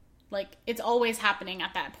 Like, it's always happening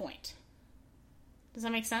at that point. Does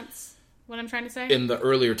that make sense? What I'm trying to say? In the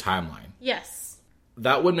earlier timeline. Yes.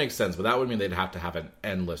 That would make sense, but that would mean they'd have to have an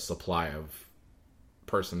endless supply of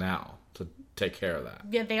personnel to take care of that.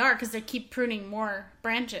 Yeah, they are, because they keep pruning more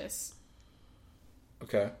branches.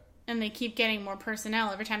 Okay. And they keep getting more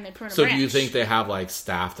personnel every time they prune a So branch. do you think they have, like,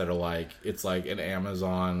 staff that are, like, it's like an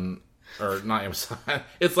Amazon, or not Amazon,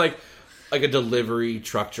 it's like a delivery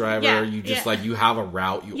truck driver. Yeah, You just, like, you have a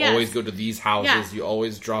route. You always go to these houses. Yeah. You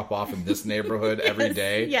always drop off in this neighborhood every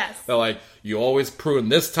day. Yes. They're like, you always prune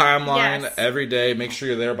this timeline Yes. every day. Make sure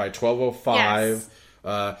you're there by 12:05.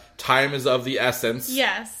 Yes. Time is of the essence.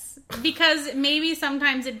 Yes. Because maybe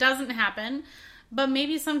sometimes it doesn't happen, but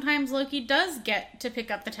maybe sometimes Loki does get to pick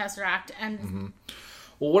up the Tesseract and...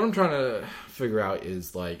 Well, what I'm trying to figure out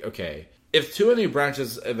is, like, okay, if too many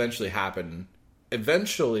branches eventually happen,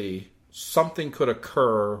 eventually something could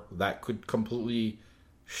occur that could completely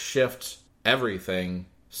shift everything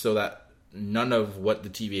so that none of what the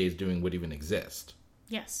TVA is doing would even exist.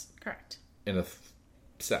 Yes, correct. In a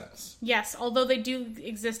sense. Yes, although they do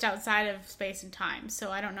exist outside of space and time,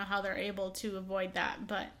 so I don't know how they're able to avoid that,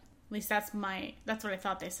 but at least that's what I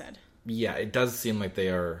thought they said. yeah, it does seem like they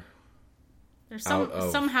are. They're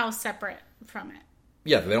somehow separate from it.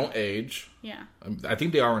 Yeah, they don't age. Yeah. I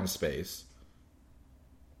think they are in space,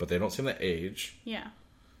 but they don't seem to age. Yeah.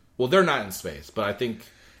 Well, they're not in space, but I think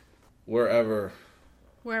wherever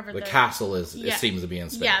the castle is, it seems to be in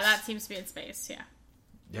space. Yeah, that seems to be in space. Yeah.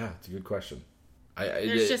 Yeah, it's a good question.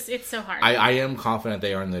 It's so hard. I am confident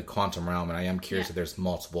they are in the quantum realm, and I am curious if there's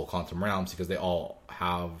multiple quantum realms because they're all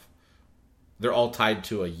tied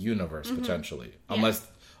to a universe potentially, unless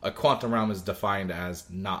a quantum realm is defined as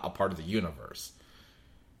not a part of the universe.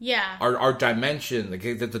 Yeah. Our dimension, like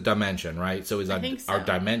it's a dimension, right? So I think so. Our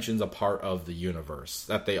dimensions a part of the universe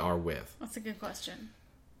that they are with? That's a good question.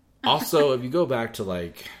 Also, if you go back to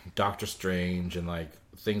like Doctor Strange and like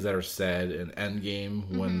things that are said in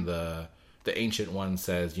Endgame when the Ancient One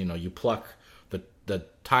says, you know, you pluck the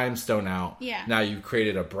time stone out. Yeah. Now you've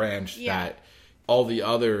created a branch that all the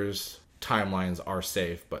others' timelines are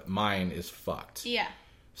safe, but mine is fucked. Yeah.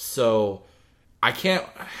 So I can't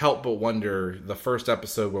help but wonder the first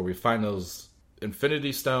episode where we find those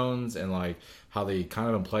Infinity Stones and like how they kind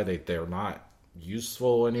of imply that they're not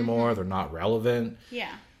useful anymore. They're not relevant.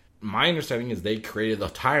 Yeah. My understanding is they created the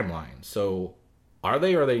timeline. So are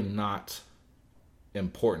they or are they not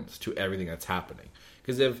important to everything that's happening?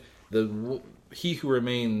 Because if he who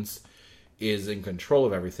remains is in control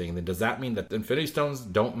of everything, then does that mean that the Infinity Stones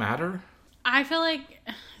don't matter? I feel like...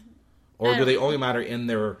 Or do they only matter in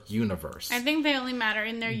their universe? I think they only matter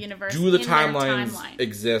in their universe. Do the timelines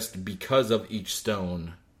exist because of each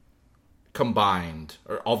stone combined,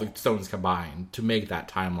 or all the stones combined, to make that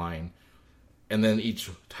timeline? And then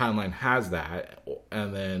each timeline has that,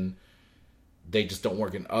 and then they just don't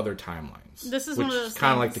work in other timelines. This is one of those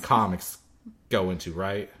kind of like the comics go into,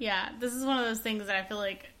 right? Yeah, this is one of those things that I feel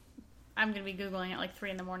like I'm going to be Googling at like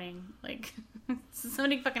 3 a.m. Like,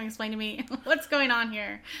 somebody fucking explain to me what's going on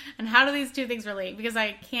here and how do these two things relate? Because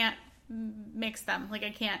I can't mix them. Like,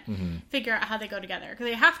 I can't figure out how they go together. Because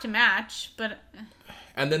they have to match, but...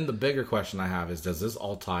 And then the bigger question I have is, does this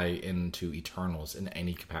all tie into Eternals in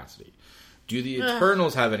any capacity? Do the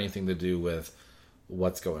Eternals have anything to do with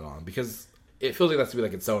what's going on? Because it feels like that's to be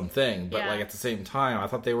like its own thing. But like at the same time, I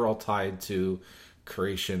thought they were all tied to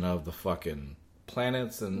creation of the fucking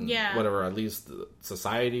planets and whatever, at least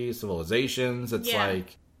societies, civilizations. It's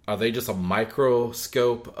like, are they just a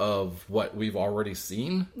microscope of what we've already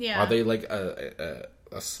seen? Yeah. Are they like a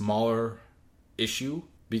smaller issue?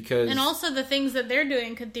 Because... And also the things that they're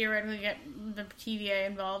doing could theoretically get the TVA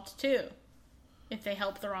involved too. If they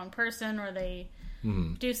help the wrong person or they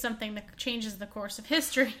do something that changes the course of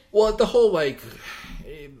history. Well, the whole, like,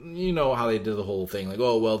 you know how they did the whole thing. Like,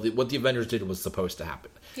 oh, well, what the Avengers did was supposed to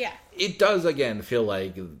happen. Yeah. It does, again, feel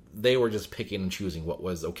like they were just picking and choosing what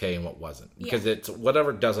was okay and what wasn't. Because it's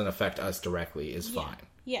whatever doesn't affect us directly is fine.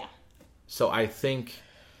 Yeah. So I think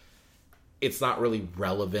it's not really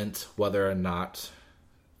relevant whether or not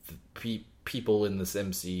the people in this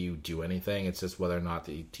MCU do anything. It's just whether or not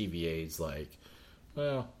the TVA is like,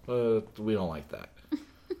 well, we don't like that.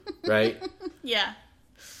 Right? Yeah.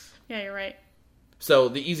 Yeah, you're right. So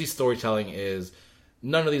the easy storytelling is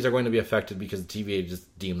none of these are going to be affected because the TVA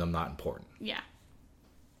just deemed them not important. Yeah.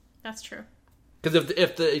 That's true. Because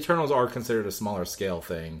if the Eternals are considered a smaller scale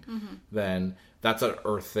thing, then that's an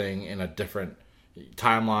Earth thing in a different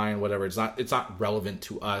timeline, whatever. It's not relevant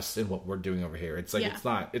to us and what we're doing over here. It's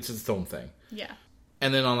like it's its own thing. Yeah.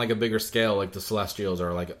 And then on like a bigger scale, like the Celestials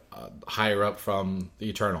are like higher up from the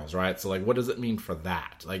Eternals, right? So like, what does it mean for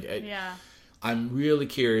that? Like, I'm really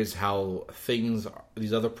curious how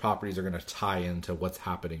these other properties are going to tie into what's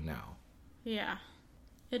happening now. Yeah,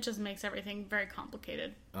 it just makes everything very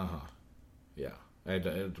complicated. Yeah,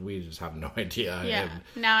 we just have no idea. Yeah,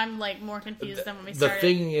 now I'm like more confused than when we started. The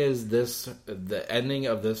thing is, the ending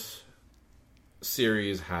of this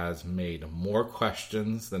series has made more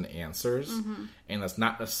questions than answers, and that's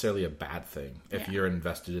not necessarily a bad thing if you're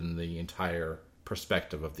invested in the entire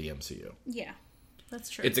perspective of the MCU. Yeah, that's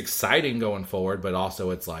true. It's exciting going forward, but also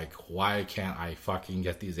it's like, why can't I fucking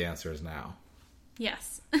get these answers now?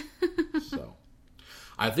 Yes. So,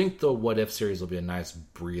 I think the What If series will be a nice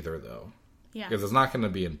breather, though. Yeah. Because it's not going to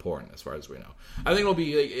be important as far as we know. I think it'll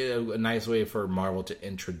be a nice way for Marvel to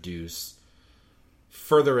introduce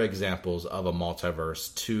further examples of a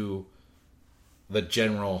multiverse to the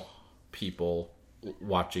general people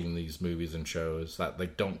watching these movies and shows that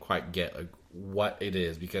like don't quite get like what it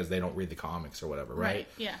is because they don't read the comics or whatever, right?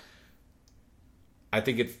 Yeah. I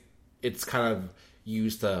think it's kind of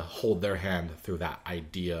used to hold their hand through that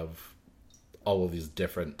idea of all of these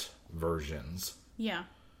different versions. Yeah.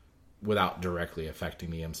 Without directly affecting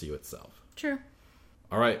the MCU itself. True.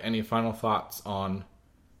 All right, any final thoughts on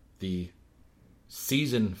the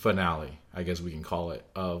season finale, I guess we can call it,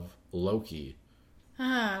 of Loki.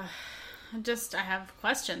 I have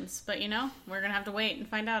questions, but we're going to have to wait and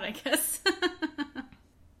find out, I guess.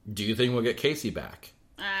 Do you think we'll get Casey back?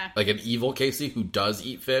 Like an evil Casey who does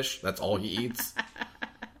eat fish? That's all he eats?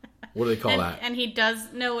 What do they call that? And he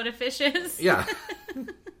does know what a fish is? Yeah. That's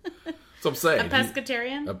what I'm saying. A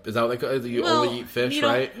pescatarian? Is that what they call it? You only eat fish,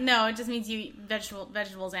 right? No, it just means you eat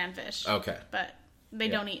vegetables and fish. Okay. But they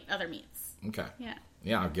don't eat other meats. Okay. Yeah.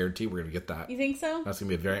 Yeah, I guarantee we're going to get that. You think so? That's going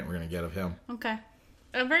to be a variant we're going to get of him. Okay.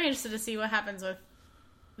 I'm very interested to see what happens with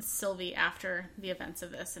Sylvie after the events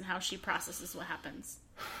of this and how she processes what happens.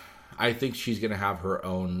 I think she's going to have her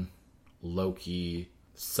own Loki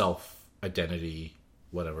self-identity,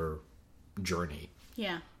 whatever, journey.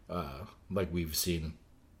 Yeah. Like we've seen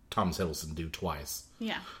Thomas Hiddleston do twice.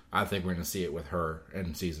 Yeah. I think we're going to see it with her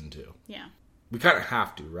in season 2. Yeah. We kind of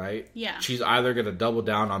have to, right? Yeah. She's either going to double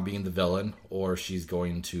down on being the villain, or she's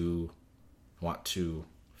going to want to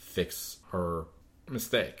fix her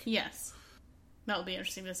mistake. Yes. That will be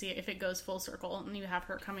interesting to see if it goes full circle and you have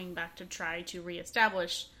her coming back to try to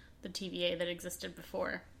reestablish the TVA that existed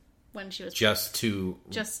before when she was... Just to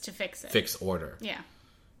fix it. Fix order. Yeah.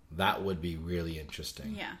 That would be really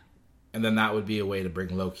interesting. Yeah. And then that would be a way to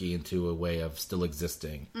bring Loki into a way of still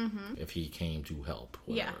existing if he came to help.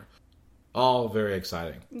 Whatever. Yeah. All very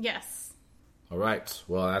exciting. Yes. All right.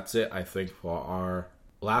 Well, that's it, I think, for our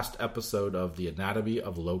last episode of The Anatomy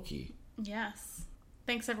of Loki. Yes.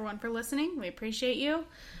 Thanks, everyone, for listening. We appreciate you.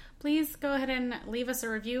 Please go ahead and leave us a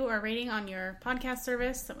review or a rating on your podcast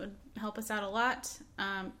service. That would help us out a lot.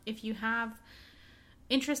 If you have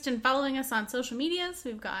interest in following us on social medias,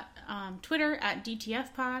 we've got Twitter at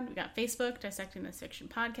DTFpod. We've got Facebook, Dissecting This Fiction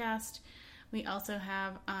Podcast. We also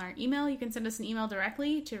have our email. You can send us an email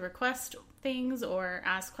directly to request things or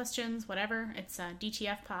ask questions, whatever. It's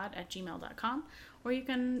dtfpod@gmail.com. Or you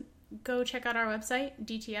can go check out our website,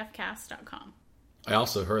 dtfcast.com. I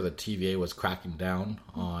also heard that TVA was cracking down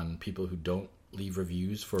on people who don't leave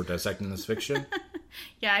reviews for Dissecting This Fiction.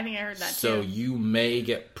 Yeah, I think I heard that too. So you may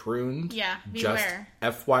get pruned. Yeah, beware.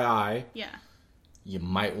 Just FYI. Yeah. You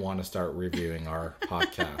might want to start reviewing our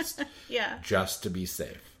podcast. Yeah. Just to be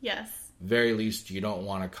safe. Yes. Very least, you don't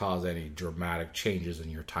want to cause any dramatic changes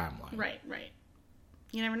in your timeline. Right.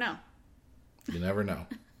 You never know. You never know.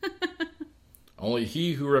 Only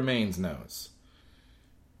he who remains knows.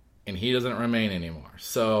 And he doesn't remain anymore.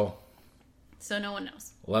 So no one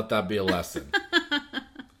knows. Let that be a lesson.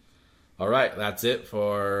 All right, that's it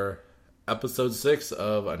for episode 6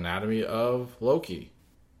 of Anatomy of Loki,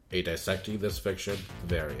 a Dissecting This Fiction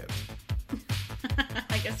variant.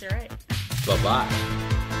 I guess you're right. Bye-bye.